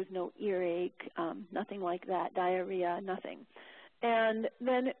nose, no earache, nothing like that, diarrhea, nothing. And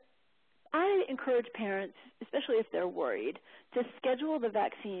then I encourage parents, especially if they're worried, to schedule the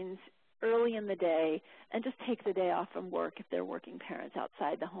vaccines early in the day and just take the day off from work if they're working parents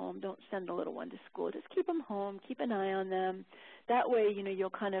outside the home. Don't send the little one to school. Just keep them home. Keep an eye on them. That way, you know, you'll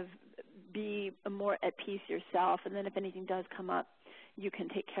kind of be more at peace yourself, and then if anything does come up, you can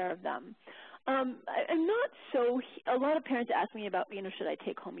take care of them. I'm not so – a lot of parents ask me about, you know, should I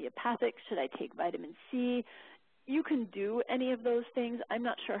take homeopathic? Should I take vitamin C? You can do any of those things. I'm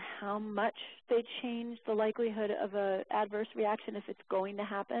not sure how much they change the likelihood of an adverse reaction if it's going to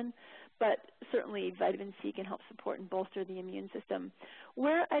happen, but certainly vitamin C can help support and bolster the immune system.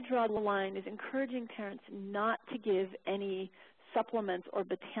 Where I draw the line is encouraging parents not to give any supplements or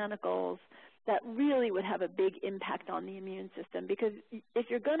botanicals that really would have a big impact on the immune system, because if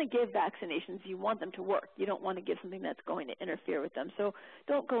you're going to give vaccinations, you want them to work. You don't want to give something that's going to interfere with them. So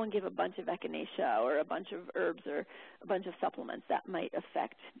don't go and give a bunch of echinacea or a bunch of herbs or a bunch of supplements that might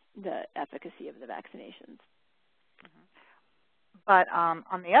affect the efficacy of the vaccinations. But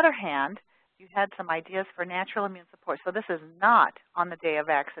on the other hand, you had some ideas for natural immune support. So this is not on the day of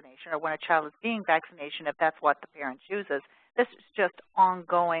vaccination or when a child is being vaccinated, if that's what the parent chooses. This is just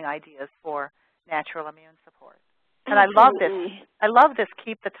ongoing ideas for natural immune support. And Absolutely. I love this,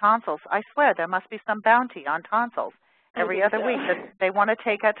 keep the tonsils. I swear there must be some bounty on tonsils. every other week that they want to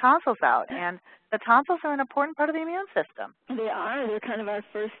take tonsils out. And the tonsils are an important part of the immune system. They are. They're kind of our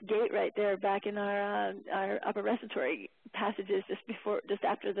first gate right there back in our upper respiratory passages just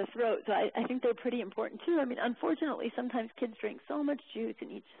after the throat. So I think they're pretty important too. I mean, unfortunately, sometimes kids drink so much juice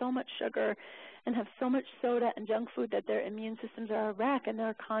and eat so much sugar and have so much soda and junk food that their immune systems are a wreck, and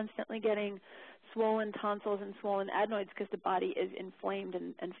they're constantly getting swollen tonsils and swollen adenoids because the body is inflamed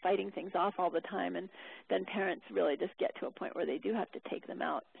and fighting things off all the time, and then parents really just get to a point where they do have to take them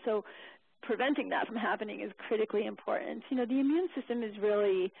out. So preventing that from happening is critically important. You know, the immune system is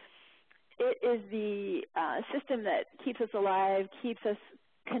really, it is the system that keeps us alive, keeps us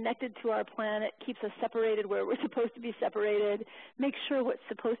connected to our planet, keeps us separated where we're supposed to be separated, makes sure what's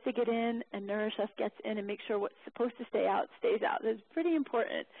supposed to get in and nourish us gets in, and makes sure what's supposed to stay out stays out. It's pretty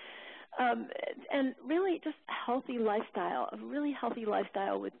important. And really just healthy lifestyle, a really healthy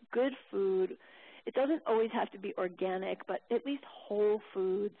lifestyle with good food. It doesn't always have to be organic, but at least whole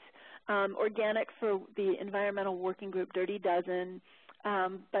foods. Organic for the Environmental Working Group, Dirty Dozen,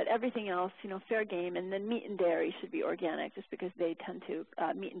 but everything else, you know, fair game. And then meat and dairy should be organic, just because they tend to,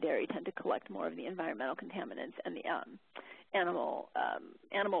 meat and dairy tend to collect more of the environmental contaminants and the animal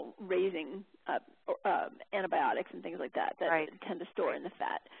raising antibiotics and things like that right. tend to store in the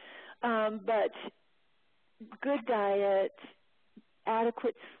fat. But good diet,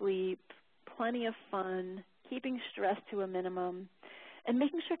 adequate sleep, plenty of fun, keeping stress to a minimum, and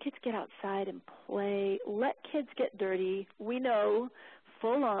making sure kids get outside and play. Let kids get dirty. We know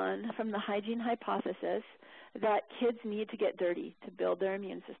full on from the hygiene hypothesis that kids need to get dirty to build their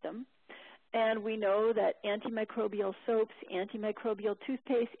immune system. And we know that antimicrobial soaps, antimicrobial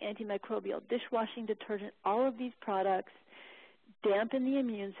toothpaste, antimicrobial dishwashing detergent, all of these products dampen the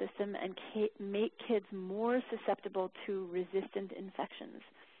immune system and make kids more susceptible to resistant infections.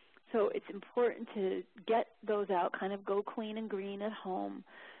 So it's important to get those out, kind of go clean and green at home,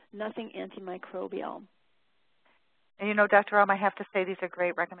 nothing antimicrobial. And you know, Dr. Romm, I have to say these are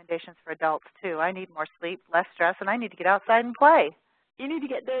great recommendations for adults too. I need more sleep, less stress, and I need to get outside and play. You need to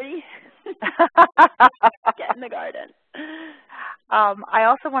get dirty. Get in the garden. I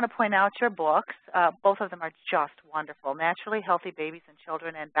also want to point out your books. Both of them are just wonderful. Naturally Healthy Babies and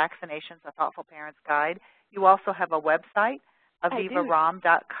Children and Vaccinations, A Thoughtful Parent's Guide. You also have a website,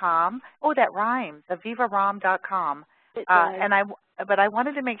 avivaromm.com. Oh, that rhymes, avivaromm.com. But I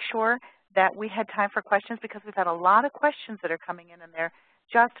wanted to make sure that we had time for questions, because we've had a lot of questions that are coming in, and they're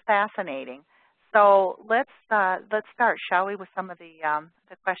just fascinating. So let's start, shall we, with some of the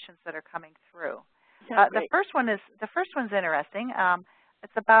questions that are coming through. The first one's interesting.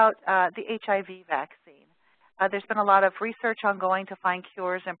 It's about the HIV vaccine. There's been a lot of research ongoing to find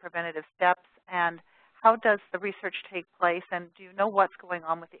cures and preventative steps, and how does the research take place, and do you know what's going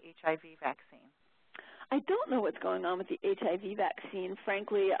on with the HIV vaccine? I don't know what's going on with the HIV vaccine,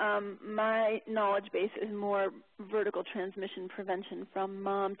 frankly. My knowledge base is more vertical transmission prevention from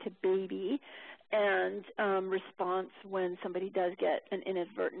mom to baby, and response when somebody does get an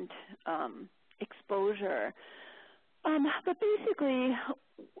inadvertent exposure. But basically,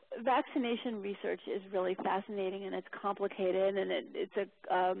 vaccination research is really fascinating, and it's complicated, and it's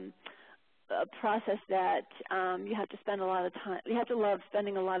a process that you have to spend a lot of time. You have to love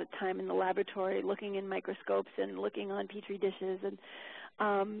spending a lot of time in the laboratory, looking in microscopes and looking on petri dishes.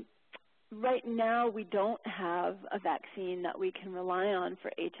 And right now, we don't have a vaccine that we can rely on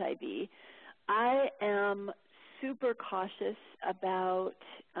for HIV. I am super cautious about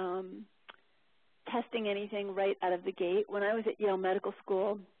testing anything right out of the gate. When I was at Yale Medical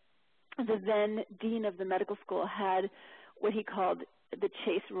School, the then dean of the medical school had what he called the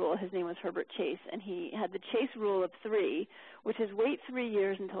Chase rule. His name was Herbert Chase, and he had the Chase rule of 3, which is wait 3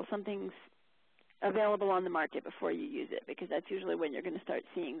 years until something's available on the market before you use it, because that's usually when you're going to start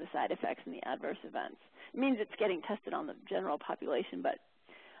seeing the side effects and the adverse events. It means it's getting tested on the general population, but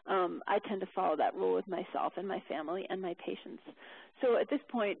I tend to follow that rule with myself and my family and my patients. So at this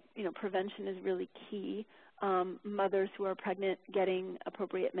point, you know, prevention is really key. Mothers who are pregnant getting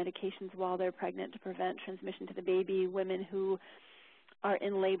appropriate medications while they're pregnant to prevent transmission to the baby, women who are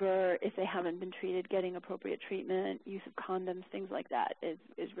in labor, if they haven't been treated, getting appropriate treatment, use of condoms, things like that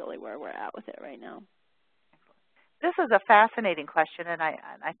is really where we're at with it right now. This is a fascinating question, and I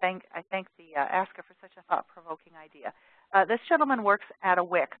thank the asker for such a thought-provoking idea. This gentleman works at a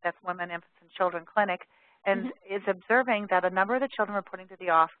WIC, that's Women, Infants, and Children Clinic, and is observing that a number of the children reporting to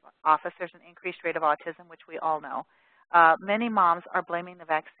the office, there's an increased rate of autism, which we all know. Many moms are blaming the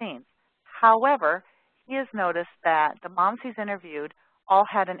vaccines. However, he has noticed that the moms he's interviewed all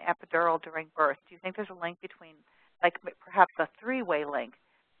had an epidural during birth. Do you think there's a link between, like perhaps a 3-way link,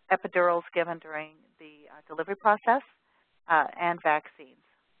 epidurals given during the delivery process, and vaccines.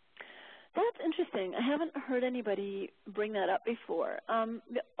 That's interesting. I haven't heard anybody bring that up before.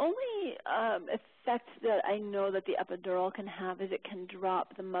 The only effect that I know that the epidural can have is it can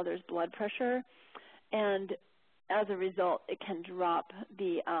drop the mother's blood pressure, and as a result, it can drop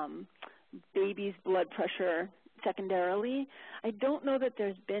the baby's blood pressure secondarily. I don't know that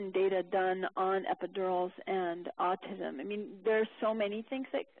there's been data done on epidurals and autism. I mean, there are so many things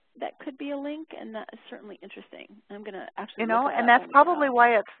that could be a link, and that is certainly interesting. I'm going to actually look at and that's probably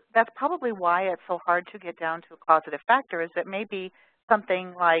why it's so hard to get down to a causative factor, is that maybe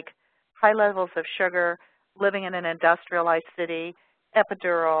something like high levels of sugar, living in an industrialized city,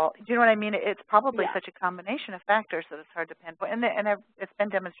 epidural. Do you know what I mean? It's probably such a combination of factors that it's hard to pinpoint. And it's been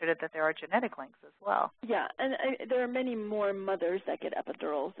demonstrated that there are genetic links as well. Yeah, and there are many more mothers that get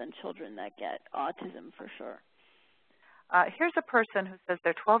epidurals than children that get autism, for sure. Here's a person who says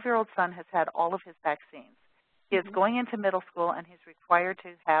their 12-year-old son has had all of his vaccines. He is going into middle school, and he's required to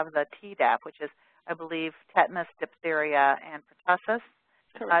have the Tdap, which is, I believe, tetanus, diphtheria, and pertussis.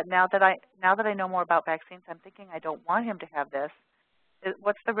 Now that I know more about vaccines, I'm thinking I don't want him to have this.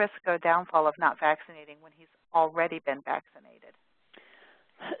 What's the risk or downfall of not vaccinating when he's already been vaccinated?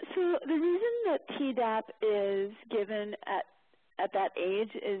 So the reason that Tdap is given at that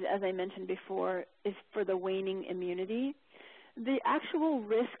age is, as I mentioned before, is for the waning immunity. The actual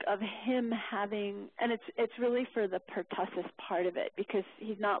risk of him having, and it's really for the pertussis part of it, because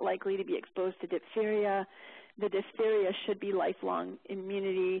he's not likely to be exposed to diphtheria. The diphtheria should be lifelong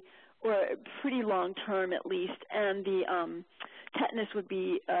immunity, or pretty long term at least, and the tetanus would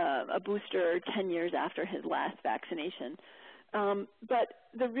be a booster 10 years after his last vaccination. But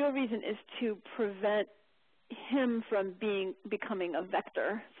the real reason is to prevent him from becoming a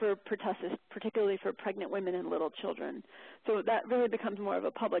vector for pertussis, particularly for pregnant women and little children. So that really becomes more of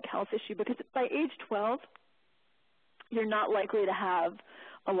a public health issue, because by age 12, you're not likely to have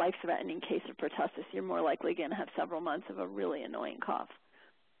a life-threatening case of pertussis. You're more likely going to have several months of a really annoying cough.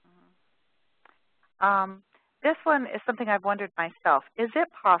 This one is something I've wondered myself. Is it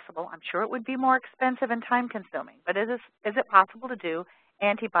possible, I'm sure it would be more expensive and time-consuming, but is it possible to do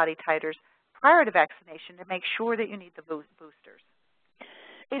antibody titers prior to vaccination to make sure that you need the boosters?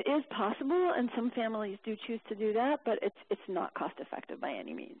 It is possible, and some families do choose to do that, but it's not cost-effective by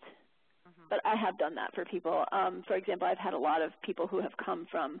any means. But I have done that for people. For example, I've had a lot of people who have come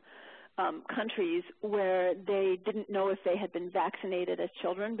from countries where they didn't know if they had been vaccinated as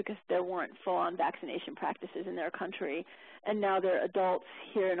children because there weren't full-on vaccination practices in their country. And now they're adults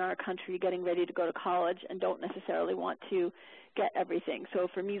here in our country getting ready to go to college and don't necessarily want to get everything. So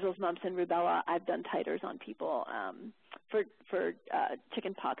for measles, mumps, and rubella, I've done titers on people. For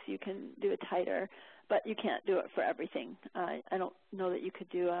chicken pox, you can do a titer, but you can't do it for everything. I don't know that you could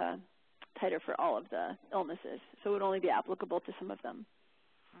do a titer for all of the illnesses, so it would only be applicable to some of them.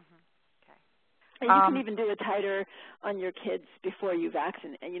 And you can even do a titer on your kids before you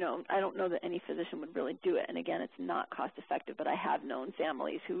vaccinate. You know, I don't know that any physician would really do it. And again, it's not cost effective, but I have known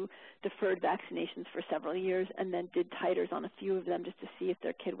families who deferred vaccinations for several years and then did titers on a few of them just to see if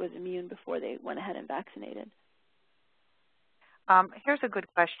their kid was immune before they went ahead and vaccinated. Here's a good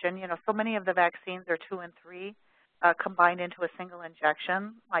question. You know, so many of the vaccines are 2 and 3 combined into a single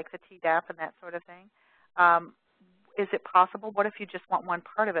injection, like the Tdap and that sort of thing. Is it possible? What if you just want one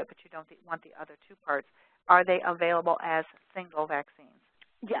part of it, but you don't want the other 2 parts? Are they available as single vaccines?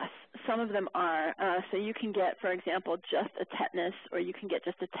 Yes, some of them are. So you can get, for example, just a tetanus, or you can get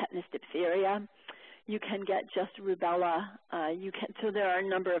just a tetanus diphtheria. You can get just rubella. So there are a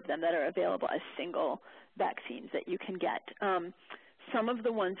number of them that are available as single vaccines that you can get. Some of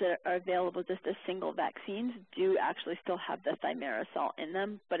the ones that are available just as single vaccines do actually still have the thimerosal in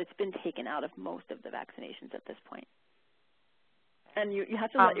them, but it's been taken out of most of the vaccinations at this point. And you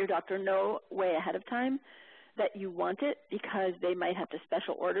have to let your doctor know way ahead of time that you want it, because they might have to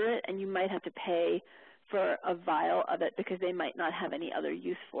special order it, and you might have to pay for a vial of it because they might not have any other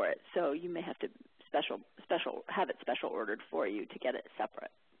use for it. So you may have to have it special ordered for you to get it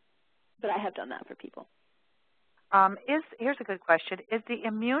separate. But I have done that for people. Here's a good question. Is the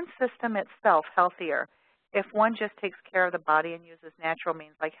immune system itself healthier if one just takes care of the body and uses natural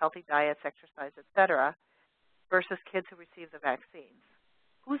means like healthy diets, exercise, et cetera, versus kids who receive the vaccines?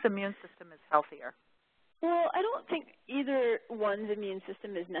 Whose immune system is healthier? Well, I don't think either one's immune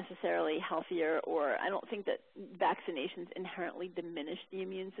system is necessarily healthier, or I don't think that vaccinations inherently diminish the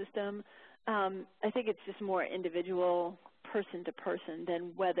immune system. I think it's just more individual, person to person,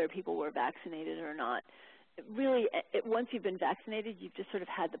 than whether people were vaccinated or not. really, once you've been vaccinated, you've just sort of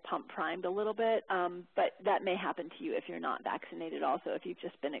had the pump primed a little bit, but that may happen to you if you're not vaccinated also, if you've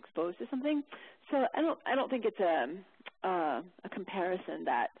just been exposed to something. So I don't think it's a comparison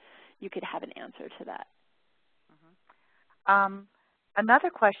that you could have an answer to that. Another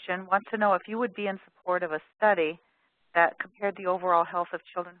question wants to know if you would be in support of a study that compared the overall health of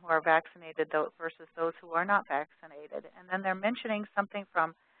children who are vaccinated versus those who are not vaccinated. And then they're mentioning something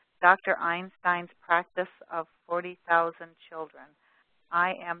from Dr. Einstein's practice of 40,000 children.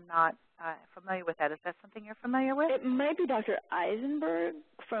 I am not familiar with that. Is that something you're familiar with? It might be Dr. Eisenberg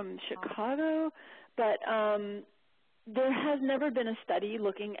from Chicago, but there has never been a study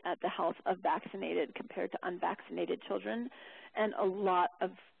looking at the health of vaccinated compared to unvaccinated children, and a lot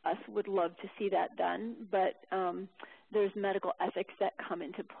of us would love to see that done, but there's medical ethics that come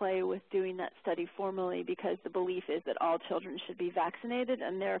into play with doing that study formally, because the belief is that all children should be vaccinated,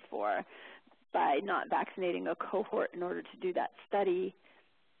 and therefore by not vaccinating a cohort in order to do that study,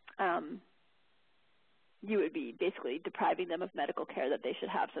 you would be basically depriving them of medical care that they should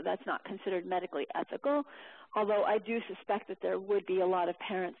have. So that's not considered medically ethical, although I do suspect that there would be a lot of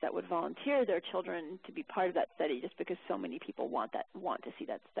parents that would volunteer their children to be part of that study just because so many people want to see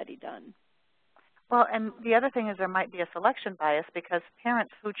that study done. Well, and the other thing is there might be a selection bias, because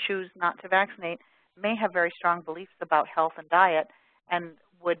parents who choose not to vaccinate may have very strong beliefs about health and diet, and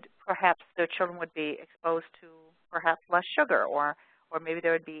would perhaps their children would be exposed to perhaps less sugar, or maybe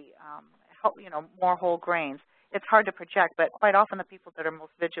there would be more whole grains. It's hard to project, but quite often the people that are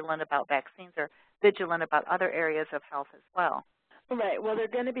most vigilant about vaccines are vigilant about other areas of health as well. Right. Well, they're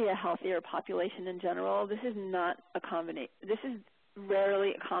going to be a healthier population in general. This is not a combination. This is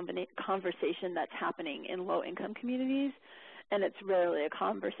rarely a conversation that's happening in low-income communities, and it's rarely a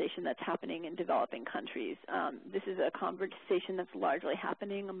conversation that's happening in developing countries. This is a conversation that's largely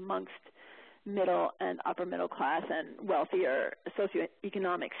happening amongst middle and upper middle class and wealthier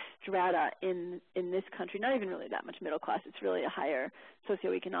socioeconomic strata in this country. Not even really that much middle class. It's really a higher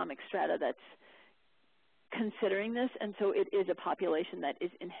socioeconomic strata that's considering this, and so it is a population that is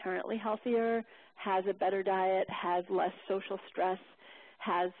inherently healthier, has a better diet, has less social stress,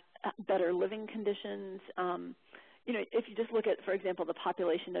 has better living conditions. If you just look at, for example, the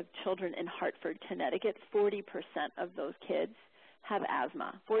population of children in Hartford, Connecticut, 40% of those kids have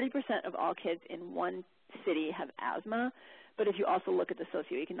asthma. 40% of all kids in one city have asthma, but if you also look at the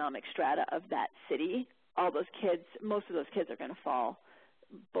socioeconomic strata of that city, most of those kids are going to fall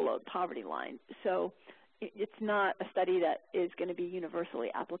below the poverty line. So it's not a study that is going to be universally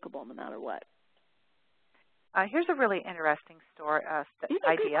applicable no matter what. Here's a really interesting story, These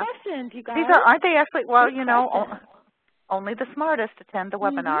are idea. Good questions, you guys. These aren't they actually? Well, Good only the smartest attend the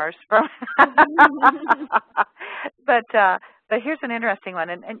webinars. But here's an interesting one,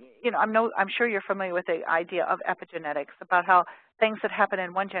 and I'm sure you're familiar with the idea of epigenetics, about how things that happen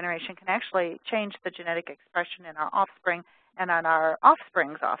in one generation can actually change the genetic expression in our offspring and on our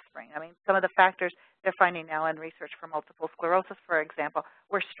offspring's offspring. I mean, some of the factors they're finding now in research for multiple sclerosis, for example,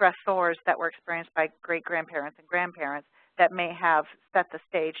 were stressors that were experienced by great-grandparents and grandparents that may have set the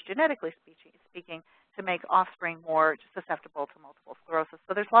stage, genetically speaking, to make offspring more susceptible to multiple sclerosis.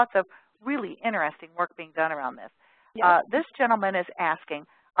 So there's lots of really interesting work being done around this. Yep. This gentleman is asking,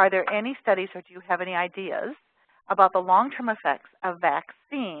 are there any studies or do you have any ideas about the long-term effects of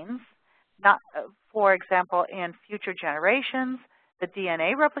vaccines, not, for example, in future generations, the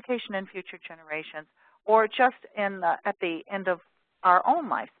DNA replication in future generations, or just at the end of our own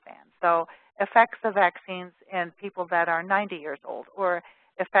lifespan? So effects of vaccines in people that are 90 years old, or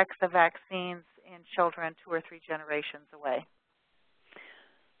effects of vaccines in children 2 or 3 generations away.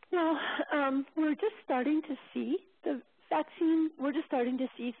 Well, we're just starting to see the vaccine. We're just starting to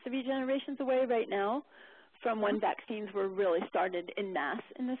see 3 generations away right now from when vaccines were really started en masse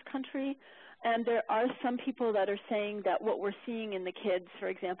in this country. And there are some people that are saying that what we're seeing in the kids, for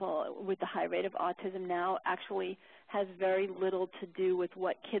example, with the high rate of autism now, actually has very little to do with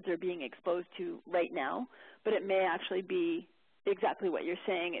what kids are being exposed to right now, but it may actually be exactly what you're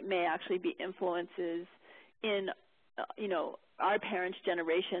saying. It may actually be influences in, our parents'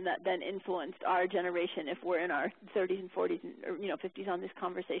 generation that then influenced our generation, if we're in our 30s and 40s or 50s on this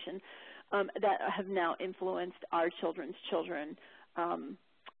conversation, that have now influenced our children's children.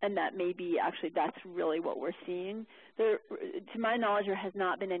 And that may be actually, that's really what we're seeing. There, to my knowledge, there has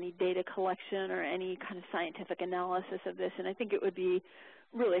not been any data collection or any kind of scientific analysis of this, and I think it would be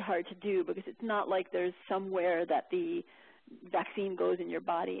really hard to do because it's not like there's somewhere that the vaccine goes in your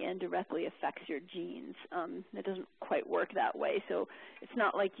body and directly affects your genes. It doesn't quite work that way. So it's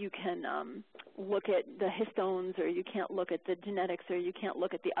not like you can look at the histones, or you can't look at the genetics, or you can't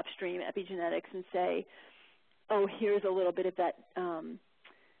look at the upstream epigenetics and say, oh, here's a little bit of that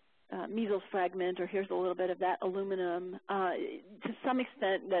measles fragment, or here's a little bit of that aluminum. To some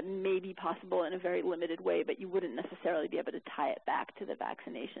extent, that may be possible in a very limited way, but you wouldn't necessarily be able to tie it back to the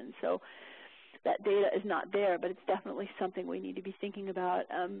vaccination. So that data is not there, but it's definitely something we need to be thinking about.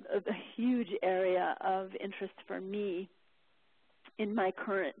 A huge area of interest for me in my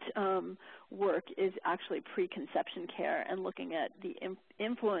current work is actually preconception care and looking at the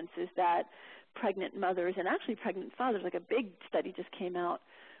influences that pregnant mothers and actually pregnant fathers, like a big study just came out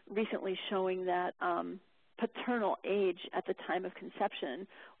recently showing that paternal age at the time of conception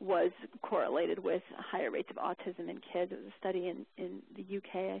was correlated with higher rates of autism in kids. It was a study in the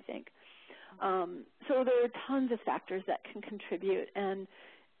UK, I think. So there are tons of factors that can contribute, and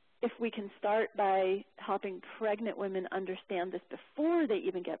if we can start by helping pregnant women understand this before they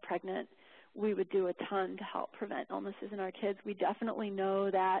even get pregnant, we would do a ton to help prevent illnesses in our kids. We definitely know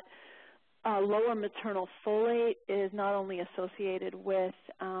that lower maternal folate is not only associated with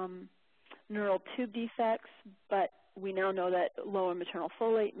neural tube defects, but we now know that lower maternal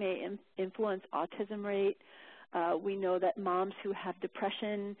folate may influence autism rate. We know that moms who have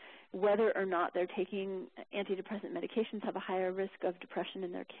depression, whether or not they're taking antidepressant medications, have a higher risk of depression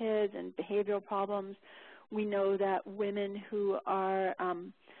in their kids and behavioral problems. We know that women who are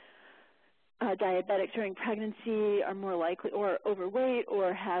diabetic during pregnancy are more likely, or overweight,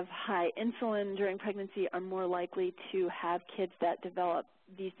 or have high insulin during pregnancy are more likely to have kids that develop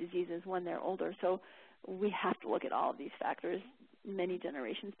these diseases when they're older. So we have to look at all of these factors many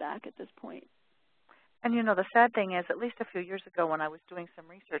generations back at this point. And, you know, the sad thing is, at least a few years ago when I was doing some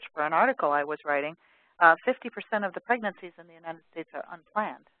research for an article I was writing, 50% of the pregnancies in the United States are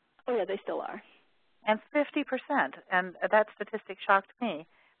unplanned. Oh, yeah, they still are. And 50%, and that statistic shocked me.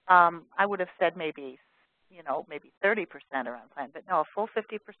 I would have said maybe 30% are unplanned, but no, a full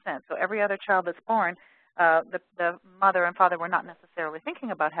 50%. So every other child that's born, the mother and father were not necessarily thinking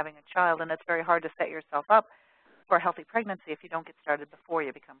about having a child, and it's very hard to set yourself up for a healthy pregnancy if you don't get started before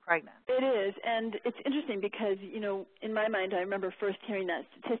you become pregnant. It is, and it's interesting because, you know, in my mind, I remember first hearing that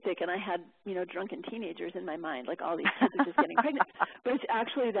statistic, and I had, you know, drunken teenagers in my mind, like all these kids are just getting pregnant. But it's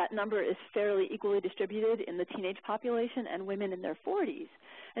actually that number is fairly equally distributed in the teenage population and women in their 40s.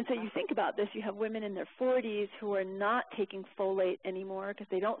 And so you think about this, you have women in their 40s who are not taking folate anymore because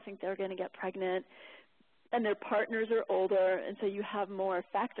they don't think they're going to get pregnant, and their partners are older, and so you have more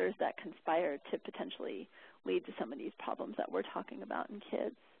factors that conspire to potentially lead to some of these problems that we're talking about in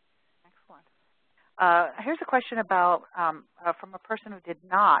kids. Excellent. Here's a question about from a person who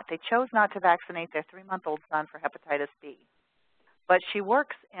they chose not to vaccinate their 3-month-old son for hepatitis B. But she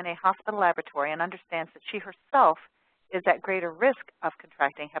works in a hospital laboratory and understands that she herself is at greater risk of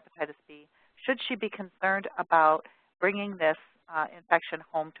contracting hepatitis B. Should she be concerned about bringing this infection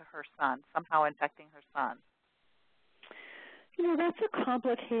home to her son, somehow infecting her son? You know, that's a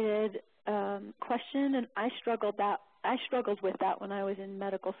complicated question, and I struggled with that when I was in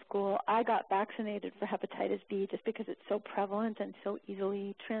medical school. I got vaccinated for hepatitis B just because it's so prevalent and so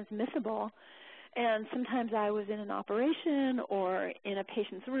easily transmissible. And sometimes I was in an operation or in a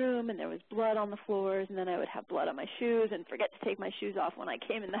patient's room and there was blood on the floors, and then I would have blood on my shoes and forget to take my shoes off when I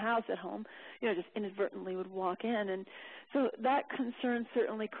came in the house at home, you know, just inadvertently would walk in. And so that concern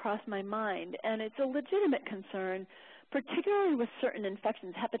certainly crossed my mind, and it's a legitimate concern, particularly with certain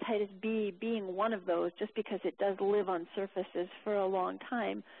infections, hepatitis B being one of those, just because it does live on surfaces for a long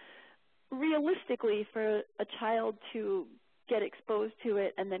time. Realistically, for a child to get exposed to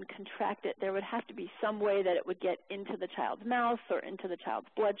it and then contract it, there would have to be some way that it would get into the child's mouth or into the child's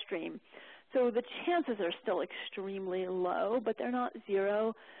bloodstream. So the chances are still extremely low, but they're not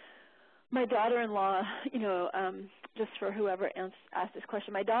zero. My daughter-in-law, you know, just for whoever asked this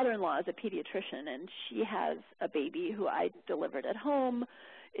question, my daughter-in-law is a pediatrician, and she has a baby who I delivered at home,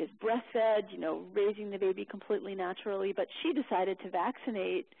 is breastfed, you know, raising the baby completely naturally, but she decided to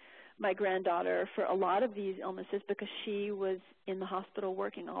vaccinate my granddaughter for a lot of these illnesses because she was in the hospital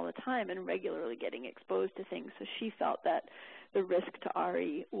working all the time and regularly getting exposed to things. So she felt that the risk to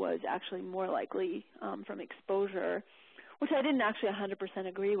RE was actually more likely from exposure, which I didn't actually 100%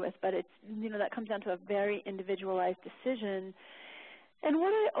 agree with, but it's, you know, that comes down to a very individualized decision. And what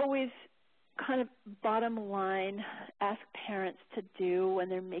I always kind of bottom line ask parents to do when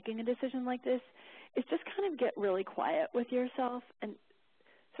they're making a decision like this is just kind of get really quiet with yourself and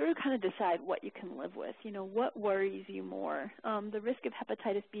sort of kind of decide what you can live with. You know, what worries you more? The risk of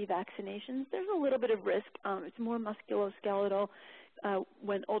hepatitis B vaccinations, there's a little bit of risk. It's more musculoskeletal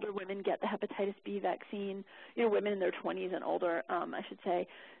when older women get the hepatitis B vaccine, you know, women in their 20s and older, I should say.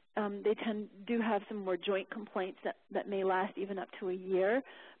 They do have some more joint complaints that may last even up to a year,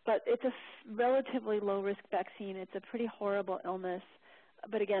 but it's a relatively low-risk vaccine. It's a pretty horrible illness,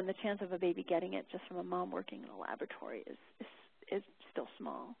 but again, the chance of a baby getting it just from a mom working in a laboratory is still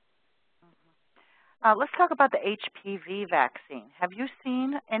small. Let's talk about the HPV vaccine. Have you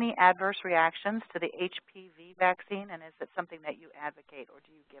seen any adverse reactions to the HPV vaccine, and is it something that you advocate, or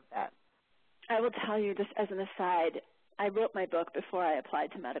do you give that? I will tell you, just as an aside, I wrote my book before I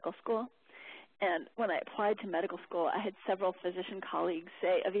applied to medical school. And when I applied to medical school, I had several physician colleagues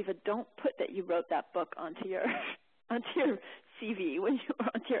say, Aviva, don't put that you wrote that book onto your CV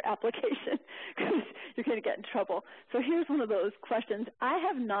onto your application, because you're going to get in trouble. So here's one of those questions. I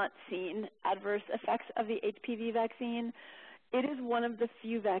have not seen adverse effects of the HPV vaccine. It is one of the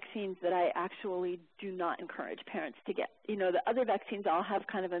few vaccines that I actually do not encourage parents to get. You know, the other vaccines, I'll have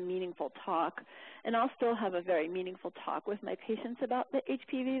kind of a meaningful talk, and I'll still have a very meaningful talk with my patients about the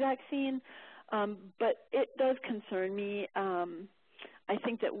HPV vaccine, but it does concern me. I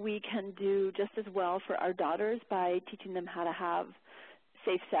think that we can do just as well for our daughters by teaching them how to have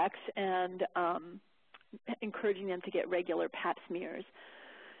safe sex and encouraging them to get regular pap smears.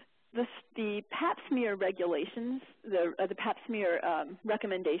 The pap smear regulations, the pap smear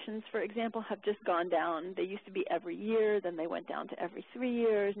recommendations, for example, have just gone down. They used to be every year, then they went down to every 3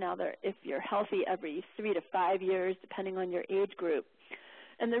 years. Now they're, if you're healthy, every 3 to 5 years, depending on your age group.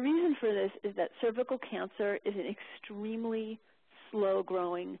 And the reason for this is that cervical cancer is an extremely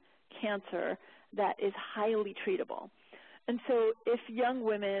slow-growing cancer that is highly treatable. And so if young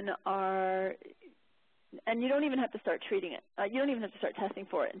women are, and you don't even have to start treating it. You don't even have to start testing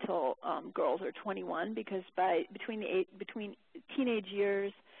for it until girls are 21, because between teenage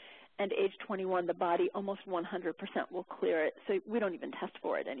years and age 21, the body almost 100% will clear it. So we don't even test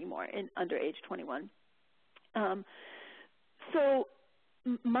for it anymore under age 21. So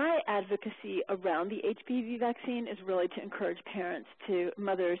my advocacy around the HPV vaccine is really to encourage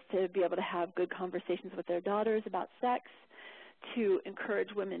mothers to be able to have good conversations with their daughters about sex, to encourage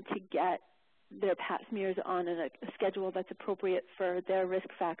women to get their pap smears on a schedule that's appropriate for their risk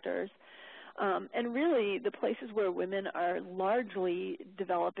factors. And really, the places where women are largely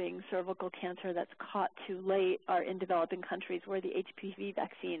developing cervical cancer that's caught too late are in developing countries where the HPV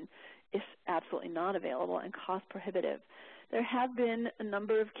vaccine is absolutely not available and cost prohibitive. There have been a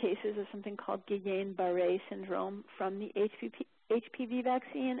number of cases of something called Guillain-Barré syndrome from the HPV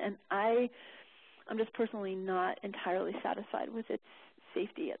vaccine, and I'm just personally not entirely satisfied with its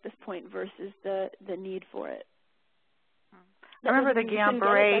safety at this point versus the need for it. I remember the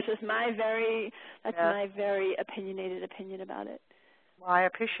Guillain-Barré. That's just my very opinionated opinion about it. Well, I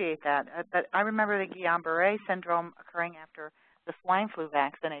appreciate that. But I remember the Guillain-Barré syndrome occurring after the swine flu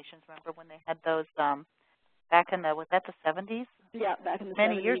vaccinations. Remember when they had those back in the 70s? Yeah, back in the 70s.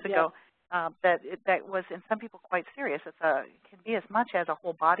 Many years ago. That was, in some people, quite serious. It can be as much as a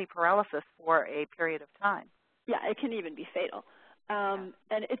whole body paralysis for a period of time. Yeah, it can even be fatal. And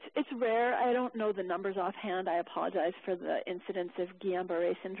it's rare. I don't know the numbers offhand. I apologize for the incidence of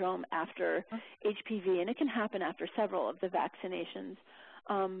Guillain-Barré syndrome after HPV, and it can happen after several of the vaccinations.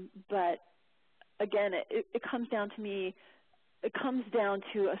 But again, it comes down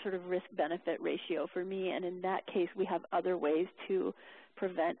to a sort of risk-benefit ratio for me, and in that case, we have other ways to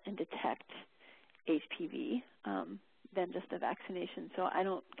prevent and detect HPV than just a vaccination. So I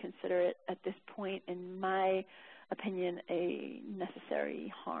don't consider it at this point, in my opinion, a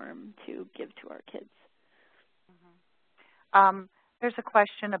necessary harm to give to our kids. There's a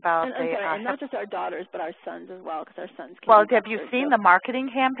question about and not just our daughters, but our sons as well, because our sons can. Well, have you seen the marketing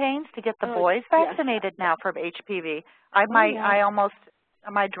campaigns to get the boys vaccinated now for HPV?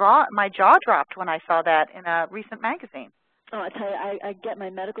 My jaw dropped when I saw that in a recent magazine. Oh, I tell you, I get my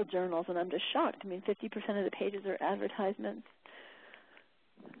medical journals and I'm just shocked. I mean, 50% of the pages are advertisements.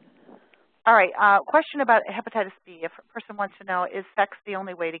 All right, question about hepatitis B. If a person wants to know, is sex the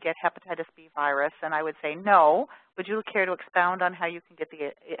only way to get hepatitis B virus? And I would say no. Would you care to expound on how you can get the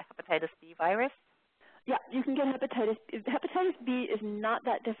hepatitis B virus? Yeah, you can get hepatitis. Hepatitis B is not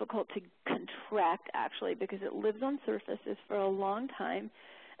that difficult to contract, actually, because it lives on surfaces for a long time.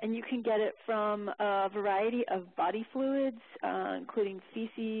 And you can get it from a variety of body fluids, including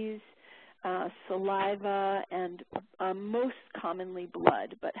feces, saliva, and most commonly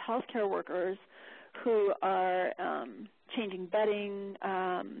blood. But healthcare workers who are changing bedding,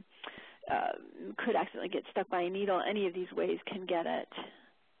 could accidentally get stuck by a needle, any of these ways can get it.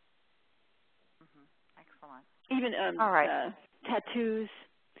 Excellent. Even all right. Tattoos.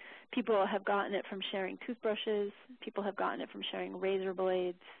 People have gotten it from sharing toothbrushes. People have gotten it from sharing razor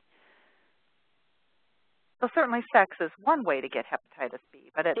blades. So certainly sex is one way to get hepatitis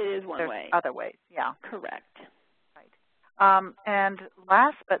B, but it is one there's way. other ways, yeah. Correct. Right. And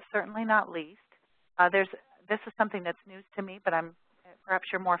last but certainly not least, this is something that's news to me, but perhaps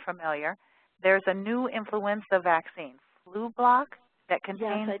you're more familiar. There's a new influenza vaccine, Flublok, that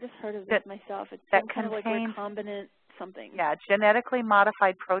contains... Yes, I just heard of this myself. It's some kind of like recombinant something. Yeah, genetically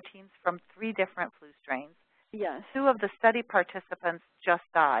modified proteins from 3 different flu strains. Yes. 2 of the study participants just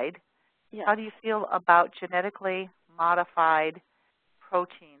died. Yes. How do you feel about genetically modified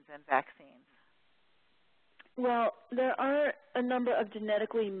proteins and vaccines? Well, there are a number of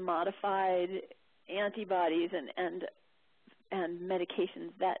genetically modified antibodies and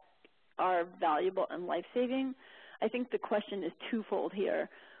medications that are valuable and life-saving. I think the question is twofold here.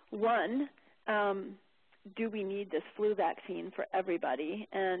 One, do we need this flu vaccine for everybody?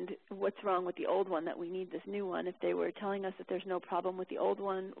 And what's wrong with the old one that we need this new one? If they were telling us that there's no problem with the old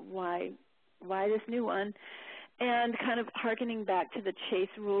one, why this new one? And kind of hearkening back to the Chase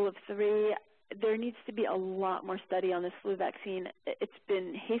rule of 3, there needs to be a lot more study on this flu vaccine. It's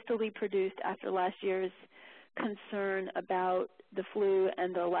been hastily produced after last year's concern about the flu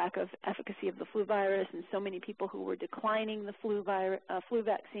and the lack of efficacy of the flu virus, and so many people who were declining the flu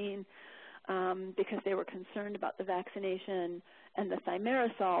vaccine because they were concerned about the vaccination and the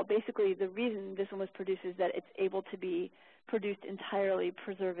thimerosal. Basically, the reason this one was produced is that it's able to be produced entirely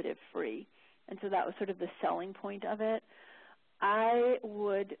preservative-free, and so that was sort of the selling point of it. I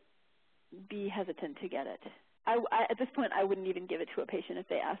would be hesitant to get it. At this point, I wouldn't even give it to a patient if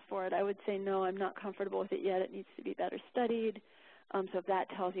they asked for it. I would say, no, I'm not comfortable with it yet. It needs to be better studied. So if that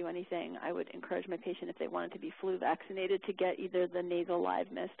tells you anything, I would encourage my patient, if they wanted to be flu vaccinated, to get either the nasal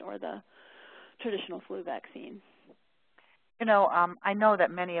live mist or the traditional flu vaccine. You know, I know that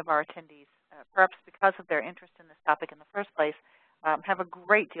many of our attendees, perhaps because of their interest in this topic in the first place, have a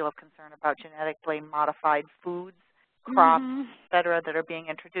great deal of concern about genetically modified foods, crops, et cetera, that are being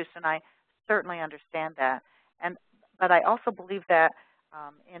introduced, and I certainly understand that. But I also believe that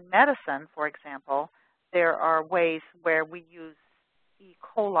in medicine, for example, there are ways where we use E.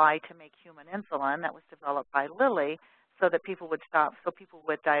 coli to make human insulin that was developed by Lilly, so that people would stop, so people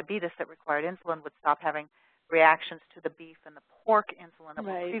with diabetes that required insulin would stop having reactions to the beef and the pork insulin that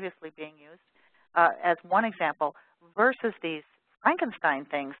were previously being used, as one example, versus these Frankenstein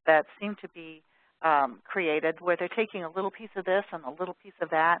things that seem to be created, where they're taking a little piece of this and a little piece of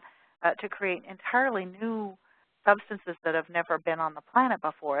that to create entirely new substances that have never been on the planet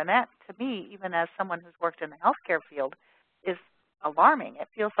before. And that, to me, even as someone who's worked in the healthcare field, is alarming. It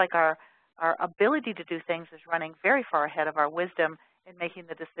feels like our ability to do things is running very far ahead of our wisdom in making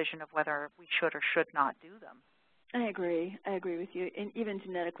the decision of whether we should or should not do them. I agree. I agree with you. And even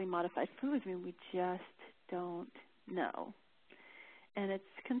genetically modified foods, I mean, we just don't know. And it's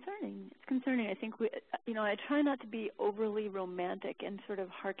concerning. It's concerning. I think I try not to be overly romantic and sort of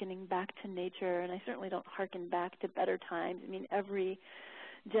hearkening back to nature, and I certainly don't hearken back to better times. I mean, every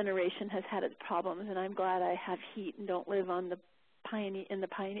generation has had its problems, and I'm glad I have heat and don't live on in the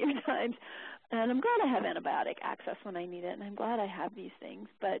pioneer times. And I'm glad I have antibiotic access when I need it, and I'm glad I have these things.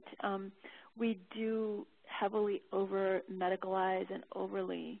 But we do heavily over-medicalize and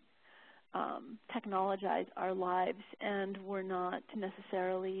overly technologize our lives, and we're not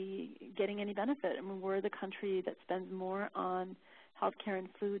necessarily getting any benefit. I mean, we're the country that spends more on healthcare and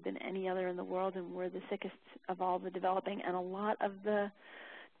food than any other in the world, and we're the sickest of all the developing, and a lot of the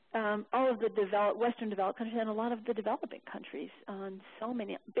Western developed countries and a lot of the developing countries on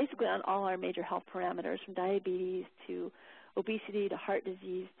basically on all our major health parameters, from diabetes to obesity to heart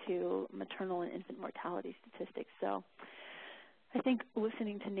disease to maternal and infant mortality statistics. So I think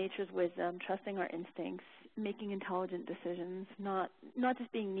listening to nature's wisdom, trusting our instincts, making intelligent decisions, not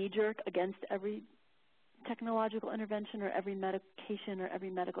just being knee-jerk against every technological intervention or every medication or every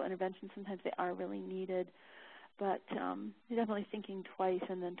medical intervention. Sometimes they are really needed, but definitely thinking twice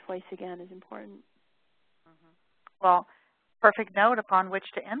and then twice again is important. Well, perfect note upon which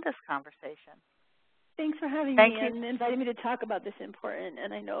to end this conversation. Thanks for having me and inviting me to talk about this important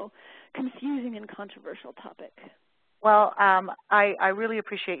and, I know, confusing and controversial topic. Well, I really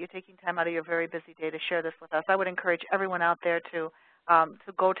appreciate you taking time out of your very busy day to share this with us. I would encourage everyone out there to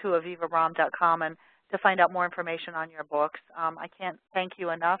go to avivaromm.com and to find out more information on your books. I can't thank you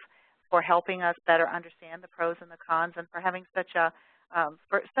enough for helping us better understand the pros and the cons, and for having such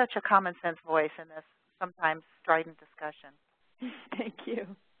a common sense voice in this sometimes strident discussion. Thank you.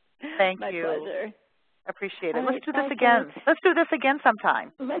 Thank you. My pleasure. Appreciate it. Let's do this again. Let's do this again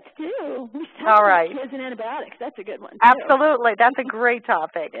sometime. Let's do. We should talk about kids and antibiotics. That's a good one, too. Absolutely. That's a great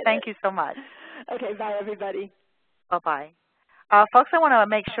topic. Thank you so much. Okay. Bye, everybody. Bye-bye. Folks, I want to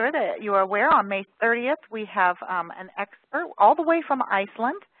make sure that you are aware on May 30th we have an expert all the way from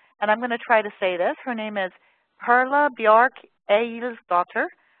Iceland, and I'm going to try to say this. Her name is Perla Bjork Egilsdottir,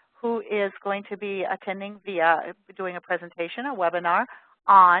 who is going to be attending doing a presentation, a webinar,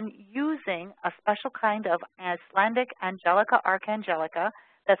 on using a special kind of Icelandic Angelica archangelica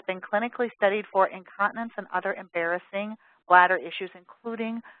that's been clinically studied for incontinence and other embarrassing bladder issues,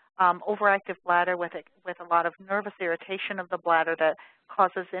 including overactive bladder with a lot of nervous irritation of the bladder that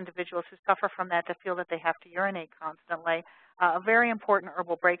causes individuals who suffer from that to feel that they have to urinate constantly. A very important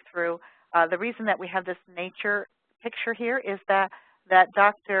herbal breakthrough. The reason that we have this nature picture here is that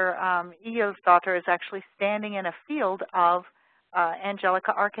Dr. Egilsdottir is actually standing in a field of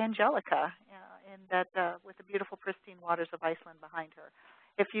Angelica archangelica with the beautiful pristine waters of Iceland behind her.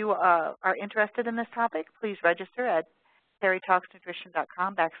 If you are interested in this topic, please register at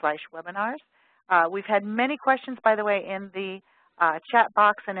terrytalksnutrition.com/webinars. We've had many questions, by the way, in the chat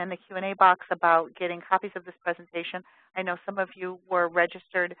box and in the Q&A box about getting copies of this presentation. I know some of you were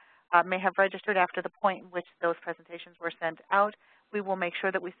registered, may have registered after the point in which those presentations were sent out. We will make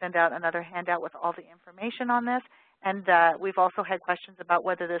sure that we send out another handout with all the information on this. And we've also had questions about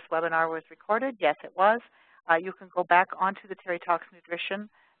whether this webinar was recorded. Yes, it was. You can go back onto the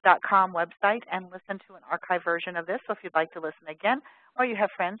terrytalksnutrition.com website and listen to an archived version of this. So if you'd like to listen again, or you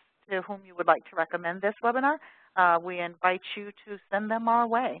have friends to whom you would like to recommend this webinar, we invite you to send them our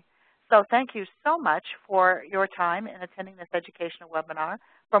way. So thank you so much for your time in attending this educational webinar.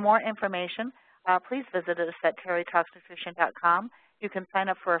 For more information, please visit us at terrytalksnutrition.com. You can sign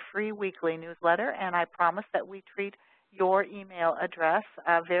up for a free weekly newsletter, and I promise that we treat your email address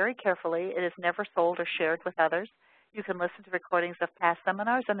very carefully. It is never sold or shared with others. You can listen to recordings of past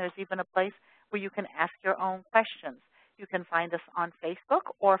seminars, and there's even a place where you can ask your own questions. You can find us on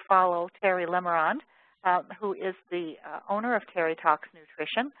Facebook or follow Terry Lemerond, who is the owner of Terry Talks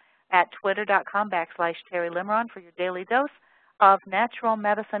Nutrition, at twitter.com/Terry Lemerond for your daily dose of natural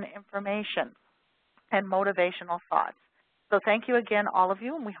medicine information and motivational thoughts. So thank you again, all of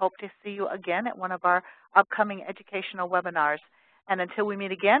you, and we hope to see you again at one of our upcoming educational webinars. And until we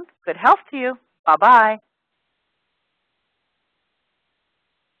meet again, good health to you. Bye-bye.